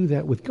do you do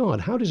that with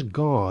God? How does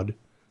God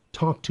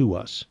talk to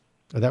us?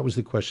 That was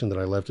the question that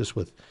I left us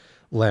with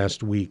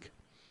last week.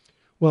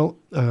 Well,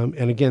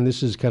 and again,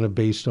 this is kind of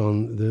based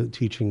on the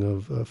teaching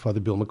of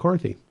Father Bill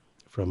McCarthy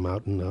from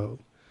out in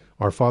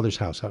Our Father's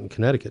house out in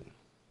Connecticut.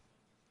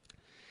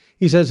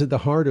 He says that the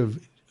heart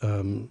of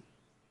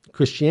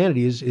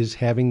Christianity is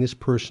having this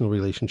personal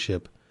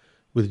relationship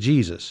with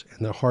Jesus.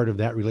 And the heart of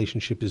that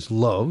relationship is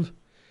love.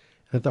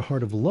 And at the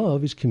heart of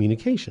love is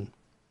communication.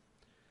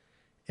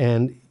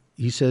 And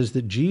he says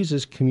that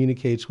Jesus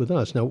communicates with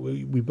us. Now,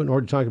 we've been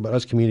already talking about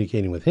us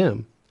communicating with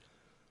him.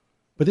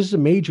 But this is a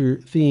major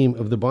theme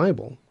of the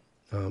Bible.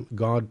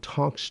 God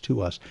talks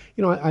to us.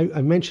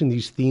 I mentioned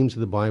these themes of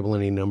the Bible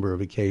on a number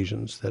of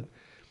occasions, that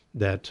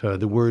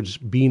the words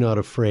 "be not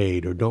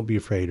afraid" or "don't be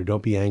afraid" or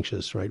 "don't be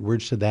anxious," right?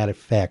 Words to that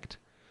effect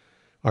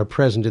are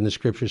present in the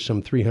scriptures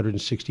some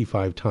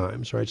 365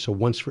 times, right? So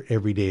once for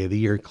every day of the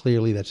year.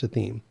 Clearly, that's a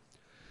theme.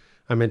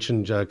 I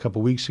mentioned a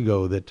couple weeks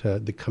ago that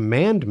the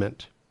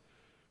commandment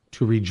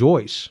to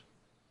rejoice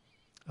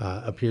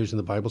appears in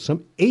the Bible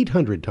some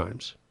 800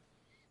 times,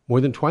 more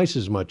than twice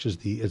as much as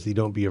the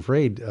 "don't be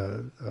afraid"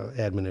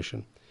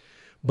 admonition.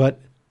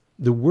 But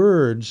the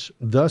words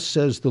 "thus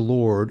says the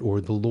Lord"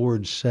 or "the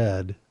Lord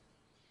said,"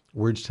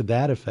 words to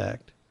that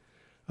effect,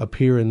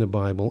 appear in the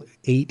Bible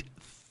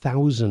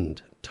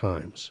 8,000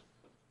 times,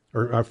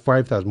 or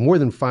 5,000, more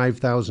than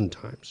 5,000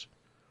 times.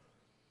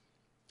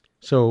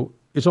 So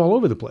it's all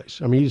over the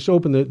place. I mean, you just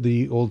open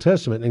the Old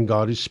Testament and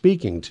God is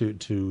speaking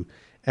to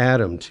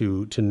Adam,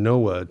 to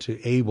Noah,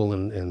 to Abel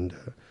and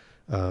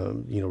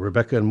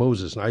Rebekah and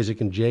Moses, and Isaac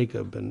and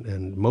Jacob,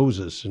 and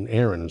Moses and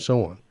Aaron, and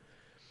so on.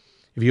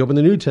 If you open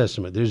the New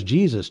Testament, there's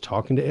Jesus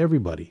talking to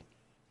everybody.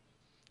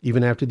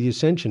 Even after the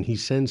ascension, he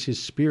sends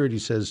his Spirit, he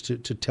says, to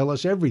tell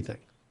us everything.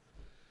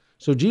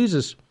 So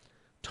Jesus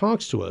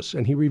talks to us,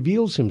 and he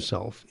reveals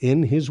himself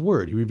in his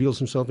word. He reveals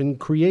himself in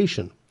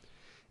creation,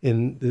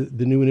 in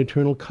the new and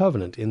eternal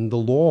covenant, in the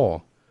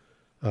law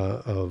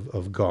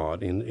of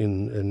God,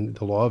 in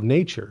the law of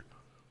nature,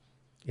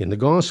 in the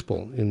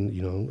gospel,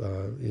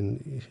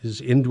 in his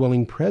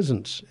indwelling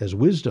presence as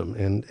wisdom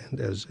and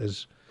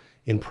as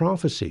in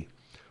prophecy.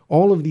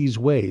 All of these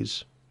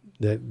ways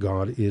that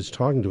God is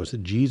talking to us,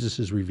 that Jesus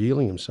is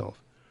revealing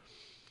himself.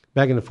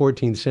 Back in the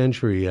 14th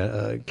century,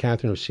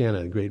 Catherine of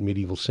Siena, the great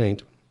medieval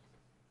saint,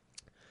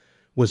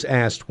 was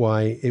asked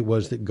why it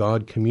was that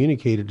God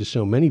communicated to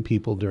so many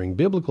people during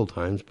biblical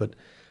times, but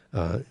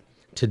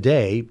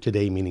today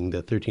meaning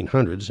the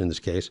 1300s in this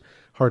case,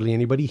 hardly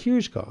anybody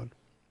hears God.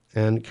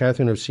 And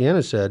Catherine of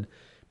Siena said,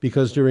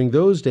 because during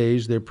those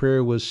days their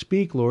prayer was,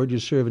 "Speak, Lord, your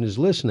servant is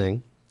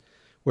listening,"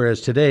 whereas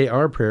today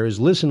our prayer is,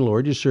 "Listen,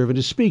 Lord, your servant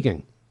is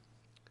speaking."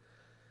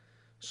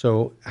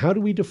 So how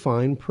do we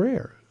define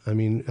prayer? I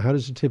mean, how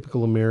does a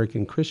typical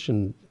American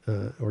Christian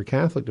or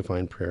Catholic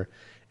define prayer?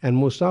 And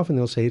most often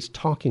they'll say it's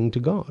talking to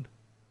God,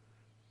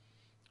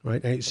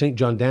 right? St.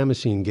 John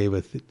Damascene gave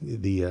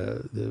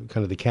the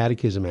kind of the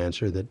catechism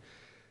answer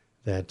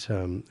that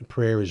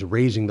prayer is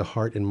raising the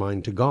heart and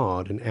mind to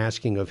God and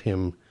asking of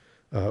him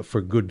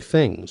for good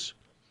things.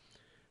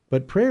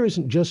 But prayer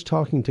isn't just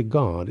talking to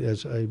God,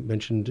 as I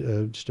mentioned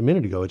just a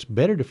minute ago. It's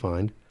better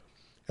defined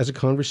as a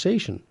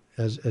conversation,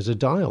 as a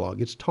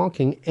dialogue. It's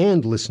talking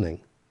and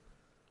listening.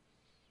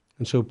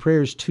 And so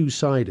prayer is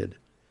two-sided.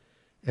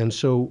 And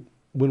so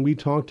when we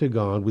talk to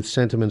God with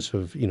sentiments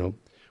of,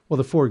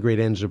 the four great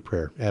ends of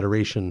prayer: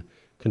 adoration,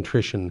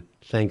 contrition,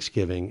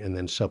 thanksgiving, and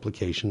then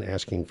supplication,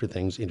 asking for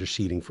things,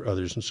 interceding for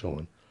others, and so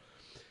on.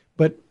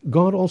 But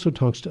God also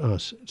talks to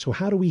us. So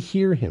how do we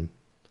hear him?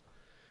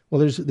 Well,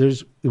 there's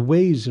the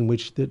ways in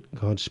which that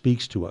God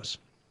speaks to us,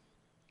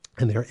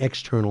 and they're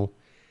external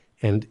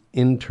and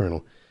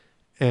internal.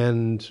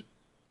 And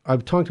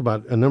I've talked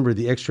about a number of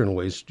the external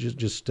ways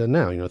just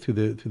now, through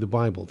the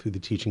Bible, through the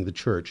teaching of the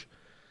church,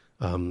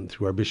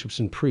 through our bishops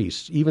and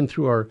priests, even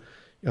through our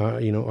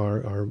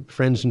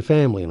friends and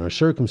family and our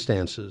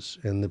circumstances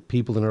and the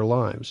people in our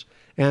lives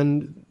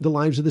and the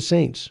lives of the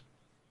saints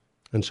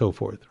and so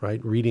forth,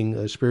 right?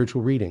 Reading,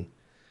 spiritual reading.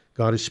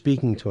 God is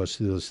speaking to us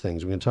through those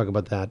things. We're going to talk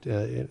about that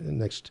in the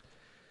next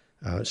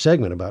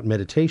segment about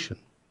meditation.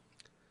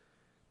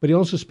 But he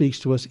also speaks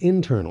to us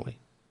internally.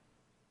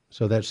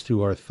 So that's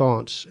through our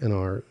thoughts and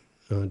our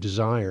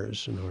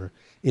desires and our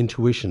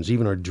intuitions,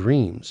 even our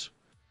dreams.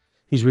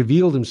 He's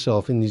revealed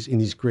himself in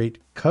these great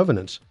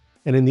covenants.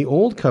 And in the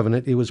Old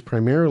Covenant, it was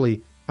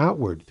primarily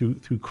outward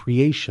through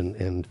creation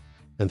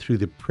and through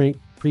the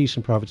priests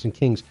and prophets and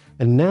kings.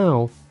 And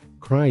now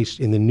Christ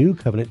in the New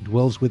Covenant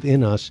dwells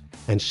within us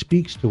and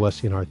speaks to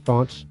us in our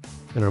thoughts,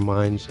 in our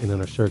minds, and in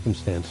our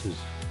circumstances.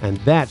 And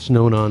that's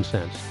no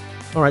nonsense.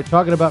 All right,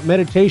 talking about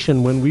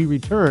meditation when we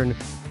return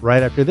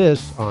right after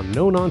this on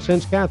No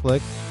Nonsense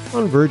Catholic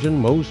on Virgin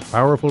Most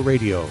Powerful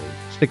Radio.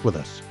 Stick with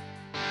us.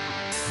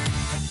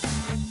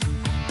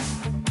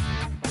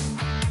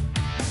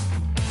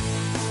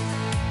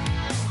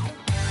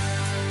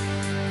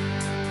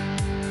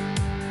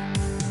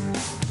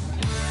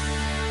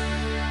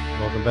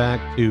 Welcome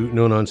back to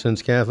No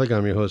Nonsense Catholic.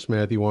 I'm your host,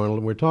 Matthew Arnold,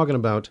 and we're talking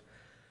about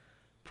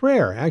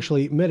prayer,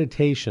 actually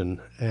meditation,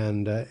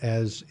 and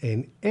as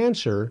an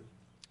answer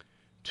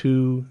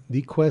to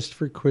the quest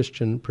for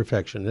Christian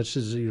perfection. This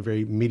is a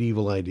very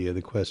medieval idea,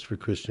 the quest for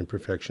Christian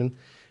perfection.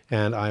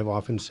 And I've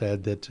often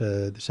said that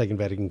the Second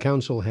Vatican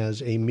Council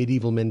has a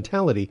medieval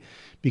mentality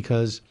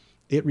because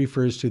it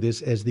refers to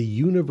this as the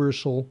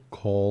universal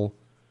call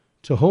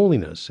to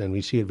holiness. And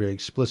we see it very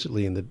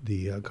explicitly in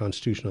the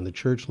Constitution on the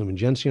Church, Lumen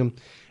Gentium,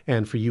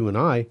 and for you and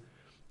I,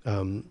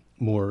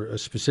 more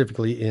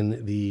specifically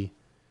in the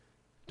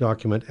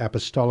document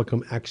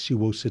Apostolicum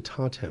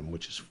Actuositatem,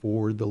 which is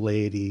for the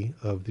laity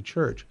of the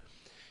Church.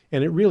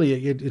 And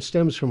it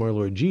stems from our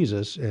Lord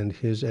Jesus and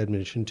his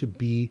admonition to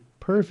be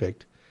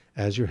perfect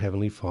as your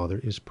heavenly Father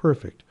is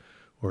perfect.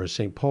 Or as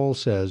St. Paul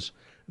says,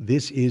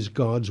 this is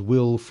God's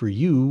will for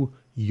you,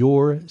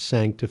 your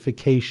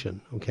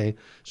sanctification. Okay?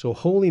 So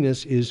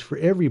holiness is for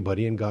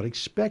everybody, and God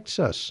expects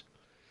us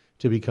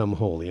to become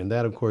holy. And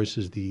that, of course,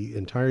 is the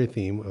entire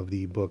theme of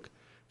the book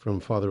from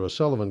Father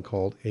O'Sullivan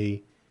called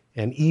An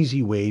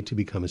Easy Way to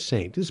Become a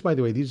Saint. This, by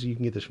the way, you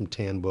can get this from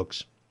Tan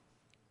Books.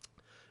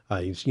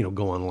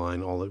 Go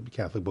online, all the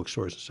Catholic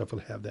bookstores and stuff will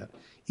have that.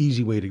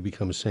 Easy Way to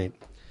Become a Saint.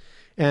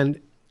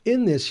 And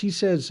in this, he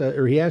says,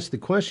 he asks the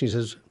question, he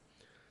says,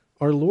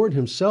 our Lord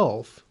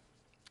himself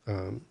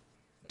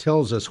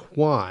tells us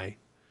why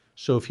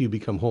so few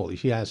become holy.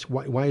 He asks,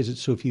 why is it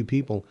so few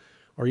people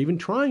are even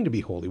trying to be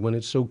holy when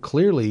it's so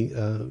clearly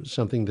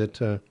something that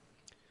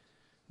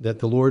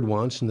the Lord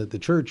wants and that the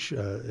Church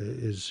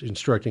is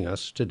instructing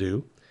us to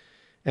do.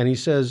 And he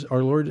says,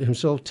 our Lord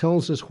himself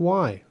tells us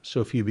why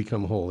so few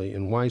become holy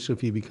and why so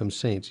few become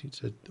saints. He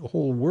said, the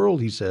whole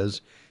world, he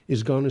says,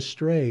 is gone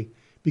astray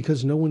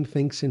because no one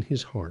thinks in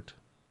his heart.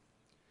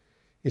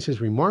 He says,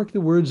 remark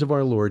the words of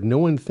our Lord, no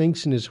one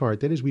thinks in his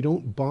heart. That is, we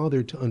don't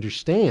bother to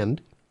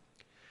understand,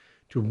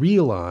 to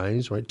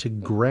realize, right, to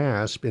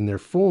grasp in their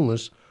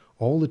fullness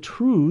all the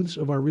truths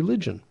of our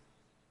religion.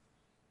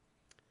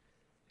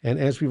 And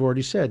as we've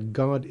already said,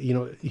 God,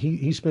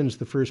 he spends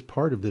the first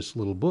part of this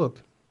little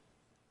book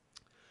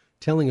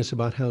telling us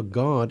about how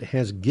God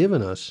has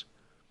given us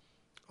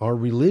our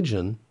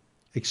religion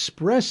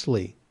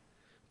expressly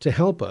to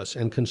help us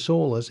and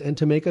console us and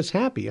to make us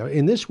happy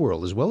in this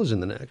world as well as in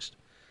the next.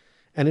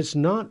 And it's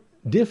not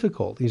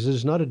difficult. He says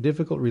it's not a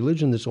difficult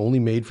religion that's only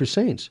made for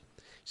saints.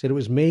 He said it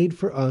was made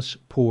for us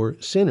poor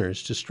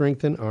sinners to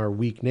strengthen our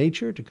weak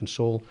nature, to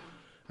console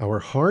our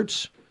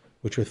hearts,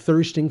 which are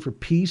thirsting for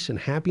peace and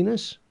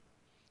happiness.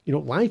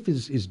 Life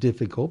is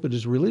difficult, but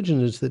his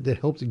religion is that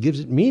helps, it gives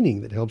it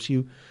meaning, that helps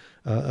you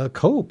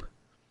cope.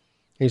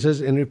 And he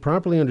says, and if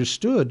properly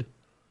understood,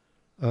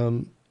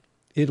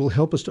 it'll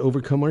help us to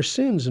overcome our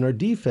sins and our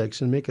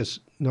defects and make us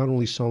not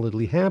only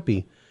solidly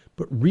happy,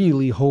 but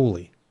really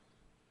holy.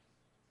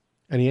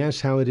 And he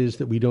asks how it is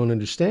that we don't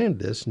understand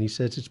this, and he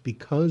says it's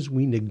because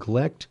we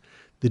neglect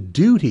the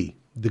duty,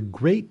 the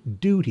great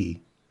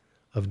duty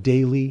of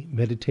daily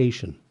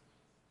meditation.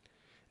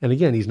 And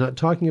again, he's not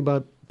talking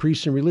about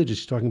priests and religious,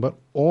 he's talking about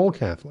all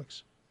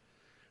Catholics.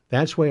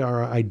 That's why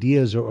our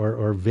ideas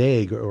are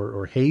vague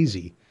or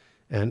hazy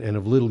and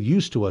of little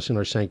use to us in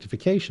our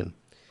sanctification.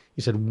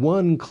 He said,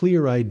 one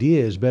clear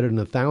idea is better than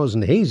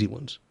 1,000 hazy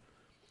ones.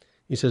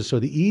 He says, so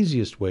the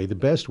easiest way, the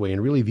best way,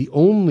 and really the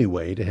only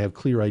way to have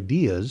clear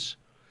ideas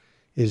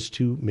is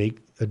to make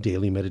a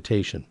daily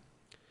meditation.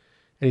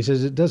 And he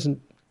says it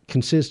doesn't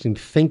consist in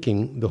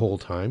thinking the whole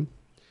time.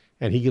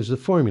 And he gives the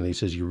formula. He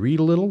says you read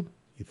a little,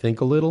 you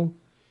think a little,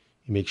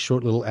 you make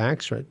short little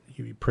acts, right?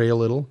 You pray a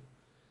little,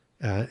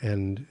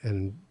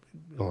 and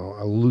I'll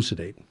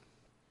elucidate.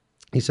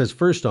 He says,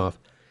 first off,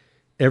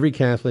 every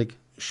Catholic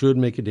should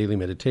make a daily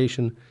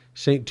meditation.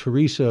 St.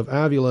 Teresa of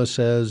Avila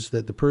says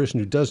that the person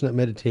who does not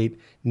meditate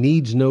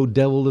needs no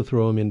devil to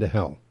throw him into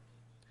hell.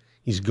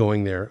 He's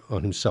going there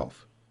on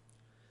himself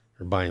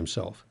or by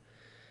himself.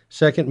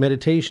 Second,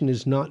 meditation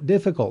is not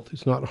difficult.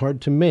 It's not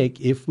hard to make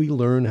if we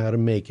learn how to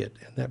make it,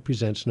 and that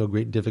presents no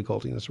great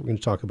difficulty. That's what we're going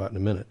to talk about in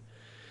a minute.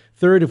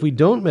 Third, if we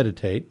don't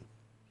meditate,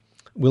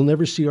 we'll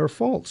never see our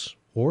faults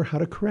or how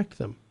to correct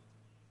them.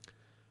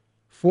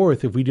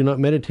 Fourth, if we do not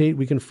meditate,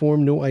 we can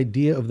form no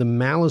idea of the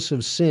malice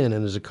of sin,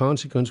 and as a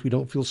consequence, we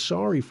don't feel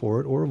sorry for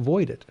it or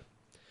avoid it.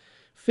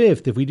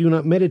 Fifth, if we do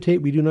not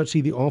meditate, we do not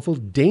see the awful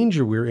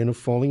danger we're in of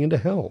falling into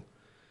hell.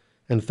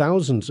 And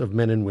thousands of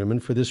men and women,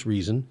 for this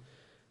reason,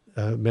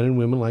 men and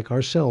women like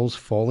ourselves,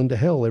 fall into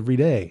hell every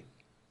day.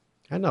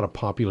 And not a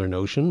popular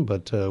notion,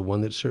 but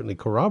one that's certainly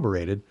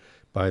corroborated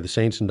by the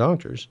saints and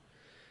doctors.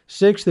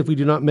 Sixth, if we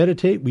do not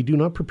meditate, we do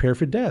not prepare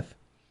for death.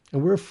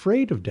 And we're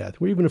afraid of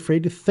death. We're even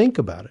afraid to think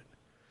about it.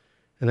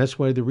 And that's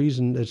why the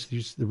reason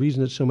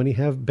that so many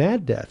have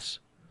bad deaths.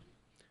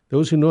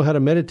 Those who know how to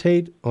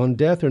meditate on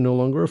death are no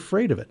longer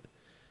afraid of it.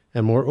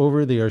 And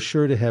moreover, they are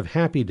sure to have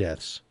happy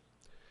deaths.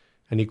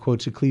 And he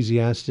quotes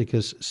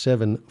Ecclesiasticus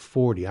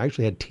 7:40. I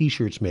actually had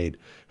T-shirts made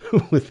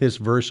with this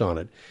verse on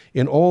it.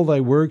 In all thy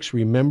works,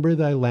 remember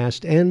thy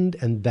last end,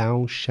 and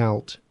thou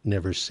shalt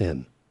never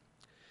sin.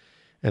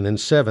 And then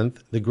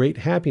seventh, the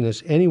greatest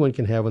happiness anyone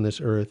can have on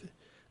this earth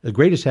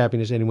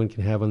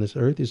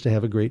is to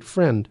have a great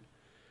friend,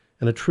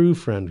 and a true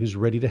friend who's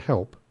ready to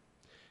help.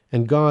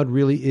 And God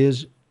really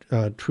is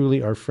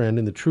truly our friend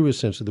in the truest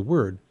sense of the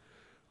word,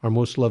 our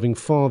most loving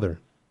Father.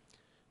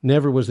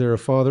 Never was there a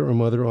father or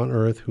mother on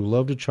earth who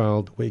loved a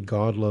child the way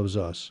God loves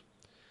us.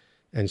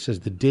 And he says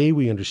the day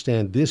we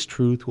understand this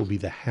truth will be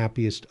the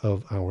happiest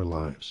of our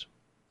lives.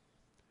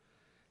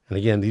 And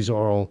again, these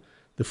are all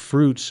the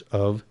fruits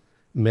of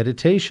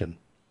meditation.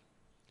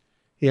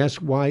 He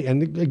asks why,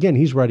 and again,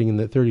 he's writing in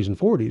the 30s and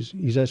 40s,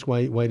 he's asked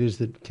why it is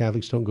that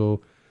Catholics don't go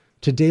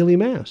to daily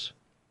Mass.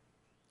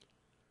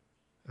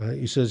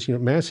 He says,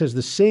 Mass has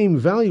the same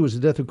value as the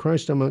death of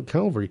Christ on Mount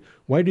Calvary.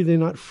 Why do they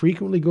not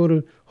frequently go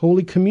to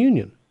Holy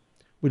Communion,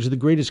 which is the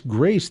greatest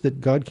grace that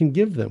God can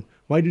give them?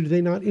 Why do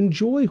they not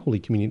enjoy Holy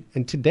Communion?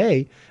 And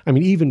today, I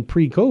mean, even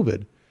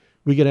pre-COVID,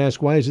 we get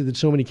asked, why is it that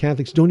so many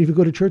Catholics don't even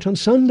go to church on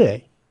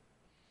Sunday,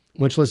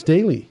 much less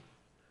daily?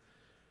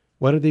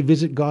 Why don't they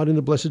visit God in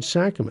the Blessed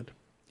Sacrament,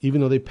 even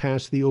though they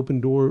pass the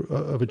open door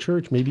of a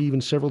church, maybe even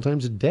several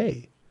times a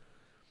day?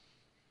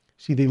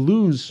 See, they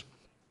lose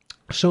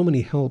so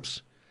many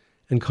helps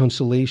and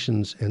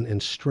consolations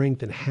and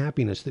strength and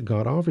happiness that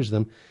God offers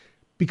them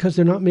because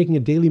they're not making a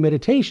daily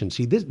meditation.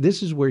 See,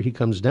 this is where he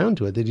comes down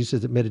to it, that he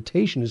says that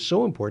meditation is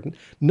so important,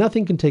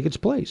 nothing can take its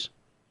place.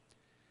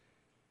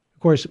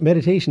 Of course,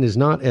 meditation is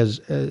not as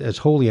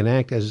holy an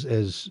act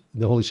as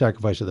the holy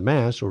sacrifice of the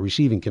Mass or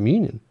receiving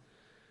communion.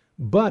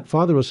 But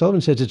Father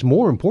O'Sullivan says it's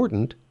more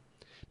important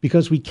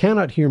because we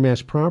cannot hear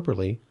Mass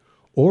properly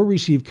or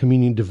receive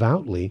communion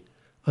devoutly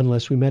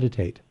unless we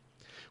meditate.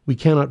 We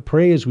cannot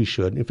pray as we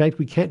should. In fact,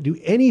 we can't do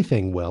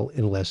anything well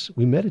unless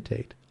we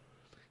meditate.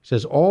 He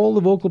says all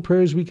the vocal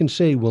prayers we can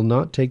say will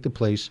not take the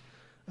place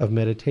of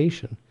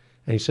meditation.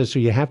 And he says, so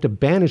you have to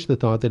banish the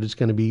thought that it's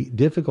going to be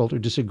difficult or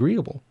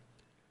disagreeable.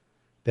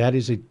 That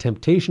is a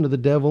temptation of the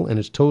devil, and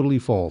it's totally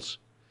false.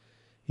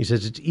 He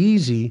says it's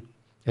easy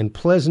and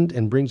pleasant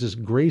and brings us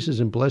graces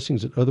and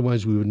blessings that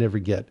otherwise we would never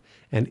get.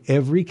 And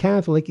every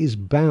Catholic is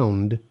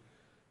bound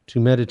to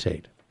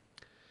meditate.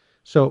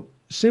 So,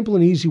 simple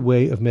and easy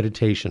way of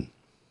meditation,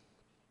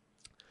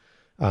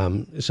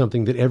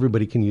 something that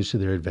everybody can use to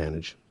their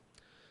advantage.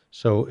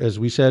 So, as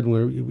we said,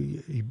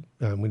 when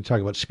we talk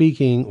about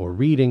speaking or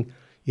reading,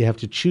 you have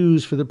to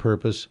choose for the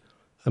purpose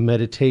of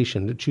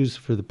meditation. To choose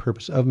for the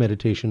purpose of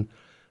meditation,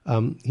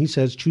 he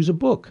says, choose a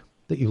book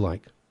that you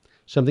like.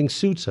 Something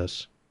suits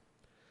us.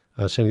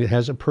 Something that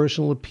has a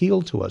personal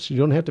appeal to us. You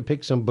don't have to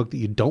pick some book that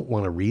you don't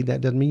want to read. That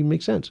doesn't even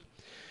make sense.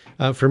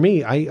 For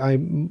me,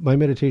 my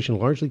meditation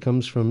largely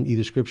comes from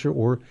either Scripture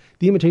or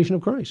the Imitation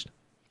of Christ.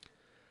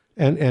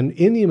 And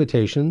in the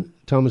Imitation,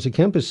 Thomas à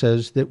Kempis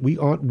says that we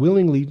ought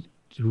willingly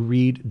to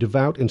read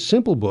devout and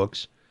simple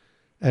books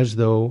as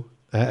those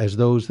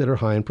that are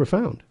high and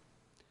profound.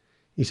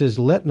 He says,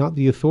 let not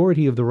the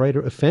authority of the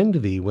writer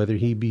offend thee, whether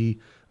he be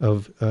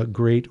of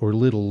great or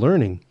little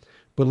learning,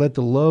 but let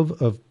the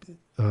love of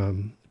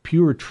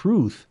pure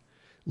truth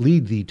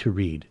lead thee to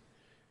read.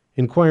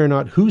 Inquire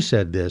not who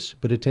said this,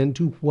 but attend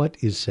to what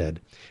is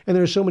said. And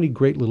there are so many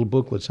great little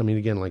booklets. I mean,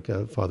 again, like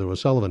Father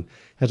O'Sullivan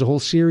has a whole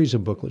series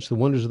of booklets, The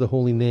Wonders of the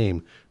Holy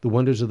Name, The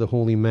Wonders of the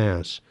Holy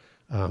Mass,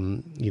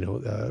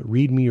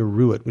 Read Me or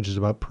Rue It, which is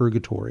about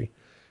purgatory.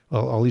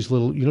 All these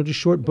little, just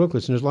short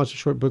booklets. And there's lots of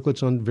short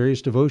booklets on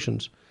various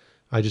devotions.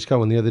 I just got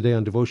one the other day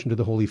on devotion to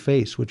the Holy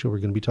Face, which we're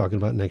going to be talking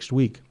about next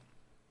week.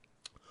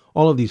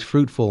 All of these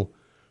fruitful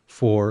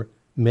for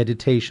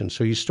meditation.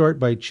 So you start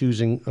by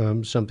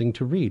choosing something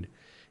to read.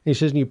 And he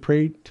says, and you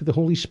pray to the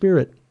Holy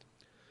Spirit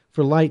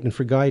for light and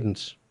for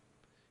guidance.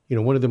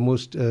 One of the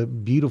most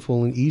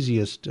beautiful and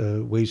easiest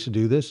ways to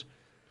do this,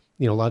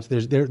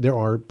 there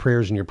are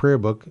prayers in your prayer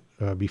book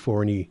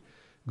before any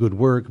good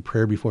work, a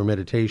prayer before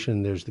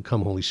meditation. There's the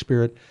Come Holy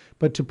Spirit.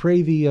 But to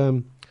pray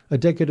a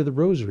decade of the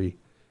Rosary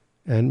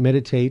and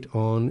meditate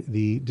on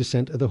the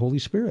descent of the Holy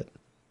Spirit.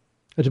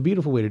 It's a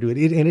beautiful way to do it.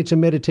 And it's a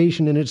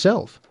meditation in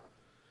itself.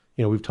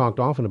 We've talked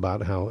often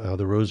about how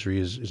the Rosary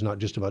is not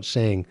just about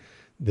saying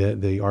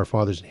the Our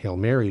Fathers and Hail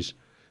Marys,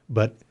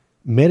 but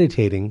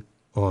meditating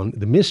on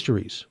the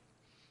mysteries.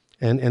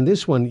 And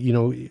this one,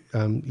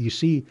 you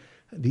see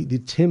the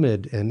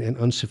timid and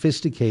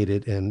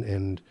unsophisticated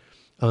and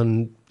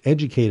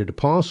uneducated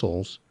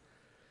apostles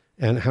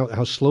and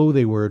how slow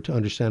they were to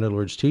understand our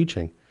Lord's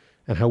teaching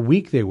and how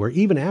weak they were,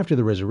 even after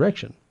the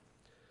resurrection.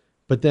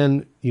 But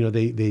then,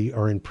 they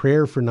are in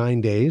prayer for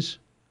 9 days,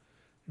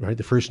 right?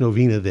 The first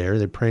novena there,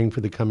 they're praying for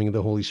the coming of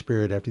the Holy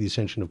Spirit after the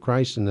ascension of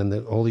Christ, and then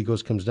the Holy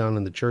Ghost comes down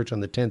on the church on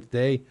the 10th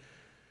day.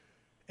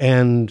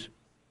 And,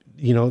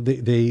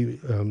 the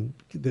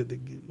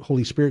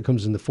Holy Spirit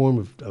comes in the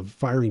form of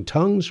firing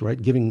tongues,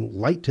 right? Giving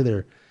light to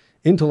their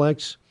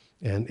intellects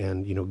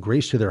and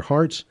grace to their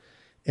hearts.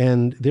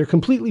 And they're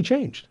completely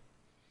changed.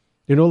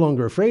 They're no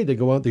longer afraid. They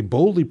go out, they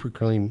boldly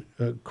proclaim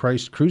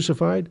Christ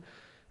crucified,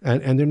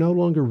 and they're no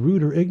longer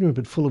rude or ignorant,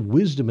 but full of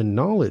wisdom and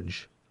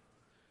knowledge.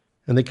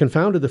 And they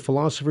confounded the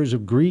philosophers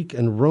of Greece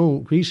and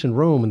Rome,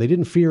 and they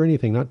didn't fear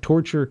anything, not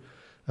torture,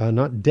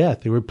 not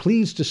death. They were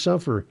pleased to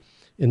suffer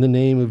in the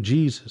name of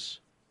Jesus.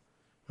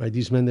 Right?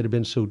 These men that have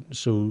been so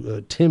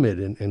timid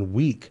and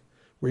weak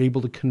were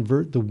able to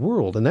convert the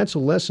world. And that's a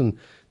lesson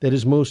that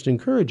is most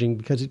encouraging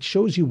because it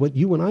shows you what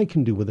you and I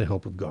can do with the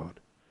help of God,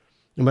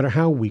 no matter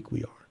how weak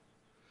we are.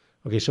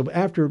 Okay, so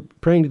after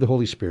praying to the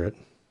Holy Spirit,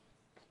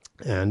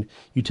 and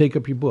you take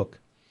up your book,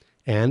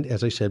 and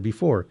as I said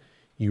before,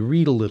 you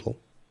read a little.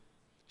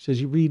 He says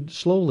you read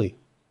slowly,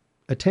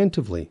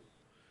 attentively,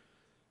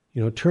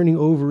 turning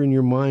over in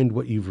your mind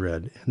what you've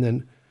read, and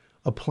then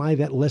apply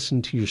that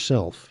lesson to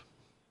yourself.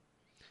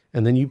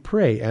 And then you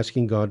pray,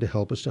 asking God to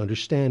help us to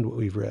understand what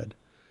we've read.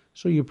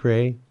 So you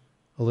pray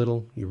a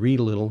little, you read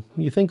a little,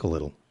 you think a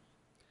little.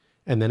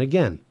 And then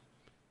again,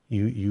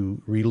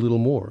 you read a little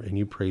more, and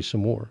you pray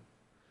some more.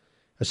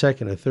 A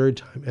second, a third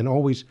time, and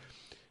always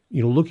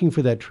looking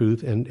for that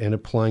truth and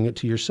applying it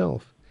to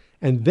yourself.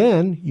 And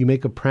then you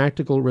make a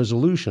practical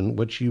resolution,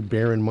 which you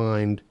bear in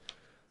mind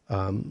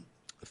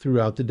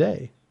throughout the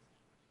day.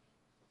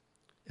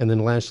 And then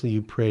lastly,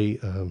 you pray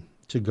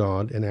to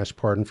God and ask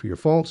pardon for your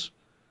faults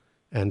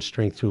and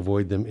strength to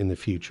avoid them in the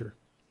future.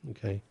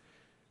 Okay?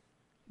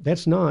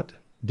 That's not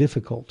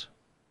difficult.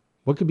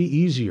 What could be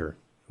easier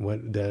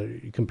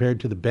compared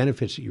to the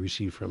benefits that you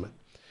receive from it?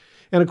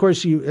 And of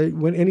course,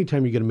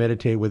 anytime you're going to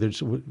meditate, whether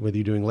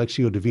you're doing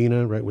Lectio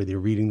Divina, right, whether you're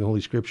reading the Holy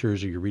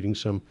Scriptures or you're reading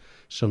some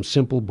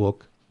simple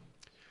book,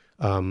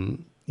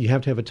 you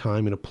have to have a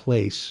time and a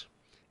place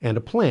and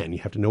a plan. You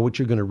have to know what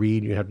you're going to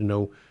read. You have to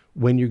know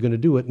when you're going to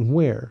do it and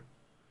where.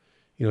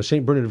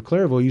 St. Bernard of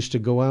Clairvaux used to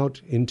go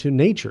out into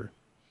nature.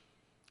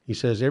 He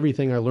says,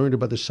 everything I learned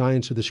about the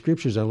science of the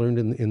Scriptures, I learned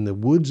in the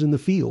woods and the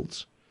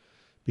fields,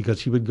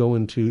 because he would go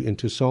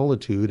into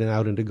solitude and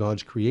out into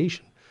God's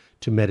creation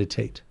to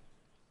meditate.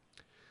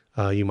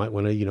 You might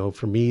want to,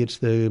 for me,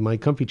 it's my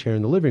comfy chair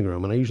in the living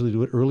room, and I usually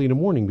do it early in the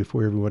morning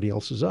before everybody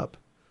else is up,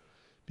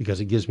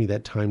 because it gives me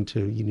that time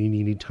you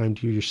need time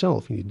to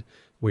yourself,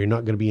 where you're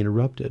not going to be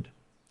interrupted.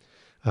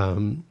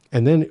 And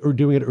then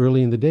doing it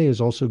early in the day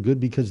is also good,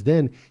 because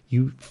then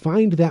you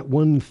find that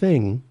one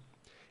thing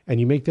and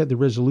you make that the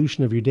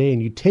resolution of your day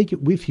and you take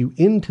it with you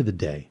into the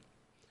day.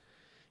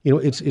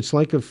 It's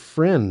like a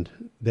friend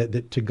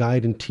that to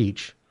guide and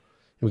teach.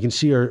 And we can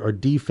see our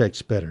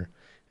defects better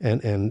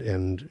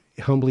and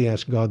humbly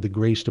ask God the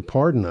grace to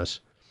pardon us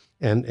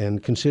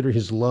and consider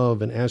his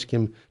love and ask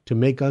him to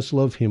make us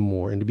love him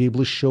more and to be able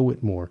to show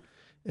it more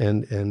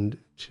and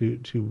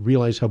to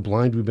realize how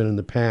blind we've been in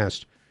the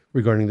past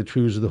regarding the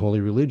truths of the Holy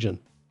Religion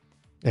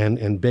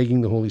and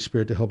begging the Holy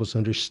Spirit to help us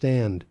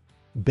understand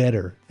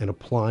better and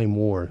apply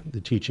more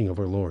the teaching of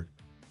our Lord.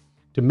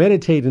 To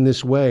meditate in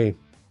this way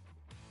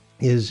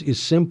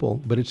is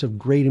simple, but it's of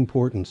great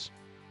importance.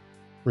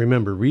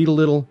 Remember, read a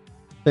little,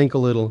 think a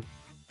little,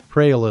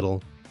 pray a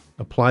little,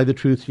 apply the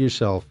truth to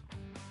yourself,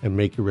 and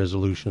make your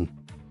resolution.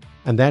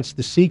 And that's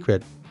the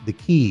secret, the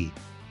key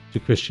to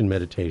Christian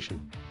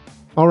meditation.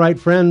 All right,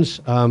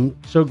 friends,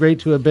 so great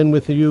to have been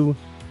with you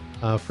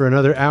for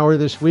another hour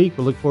this week.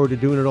 We'll look forward to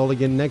doing it all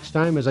again next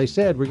time. As I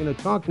said, we're going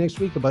to talk next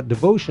week about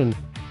devotion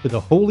to the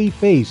holy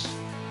face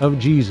of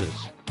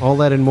Jesus. All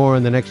that and more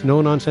in the next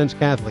No Nonsense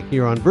Catholic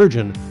here on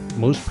Virgin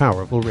Most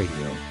Powerful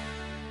Radio.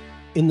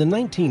 In the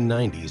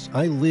 1990s,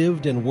 I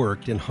lived and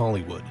worked in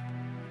Hollywood.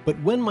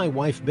 But when my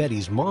wife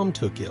Betty's mom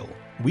took ill,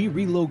 we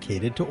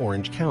relocated to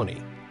Orange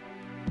County.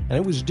 And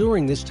it was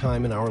during this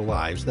time in our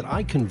lives that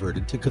I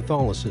converted to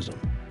Catholicism.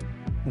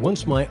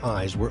 Once my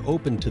eyes were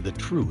opened to the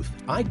truth,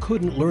 I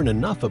couldn't learn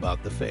enough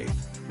about the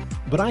faith.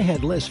 But I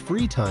had less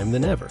free time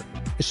than ever,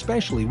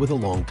 especially with a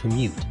long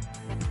commute.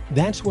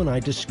 That's when I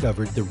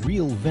discovered the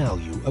real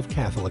value of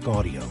Catholic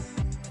audio.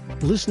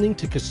 Listening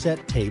to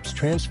cassette tapes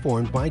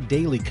transformed my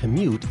daily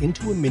commute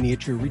into a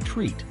miniature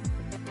retreat.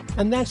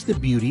 And that's the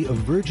beauty of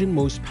Virgin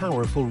Most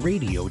Powerful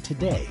Radio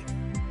today.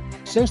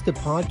 Since the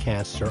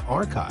podcasts are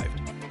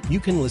archived, you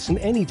can listen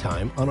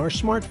anytime on our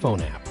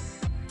smartphone app.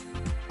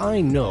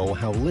 I know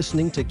how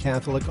listening to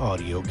Catholic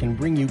audio can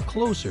bring you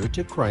closer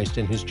to Christ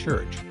and His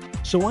Church.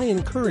 So I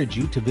encourage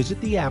you to visit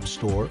the App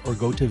Store or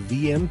go to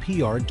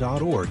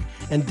vmpr.org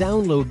and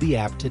download the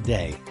app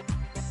today.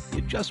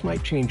 It just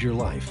might change your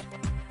life.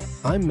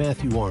 I'm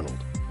Matthew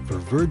Arnold for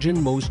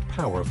Virgin Most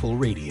Powerful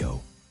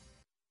Radio.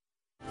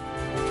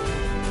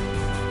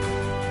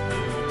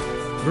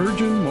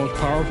 Virgin Most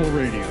Powerful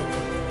Radio,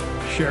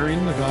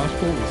 sharing the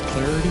gospel with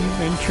clarity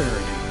and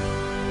charity.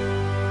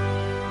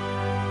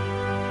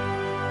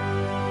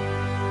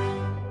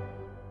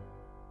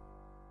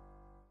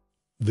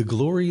 The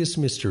glorious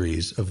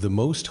mysteries of the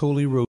Most Holy Rosary.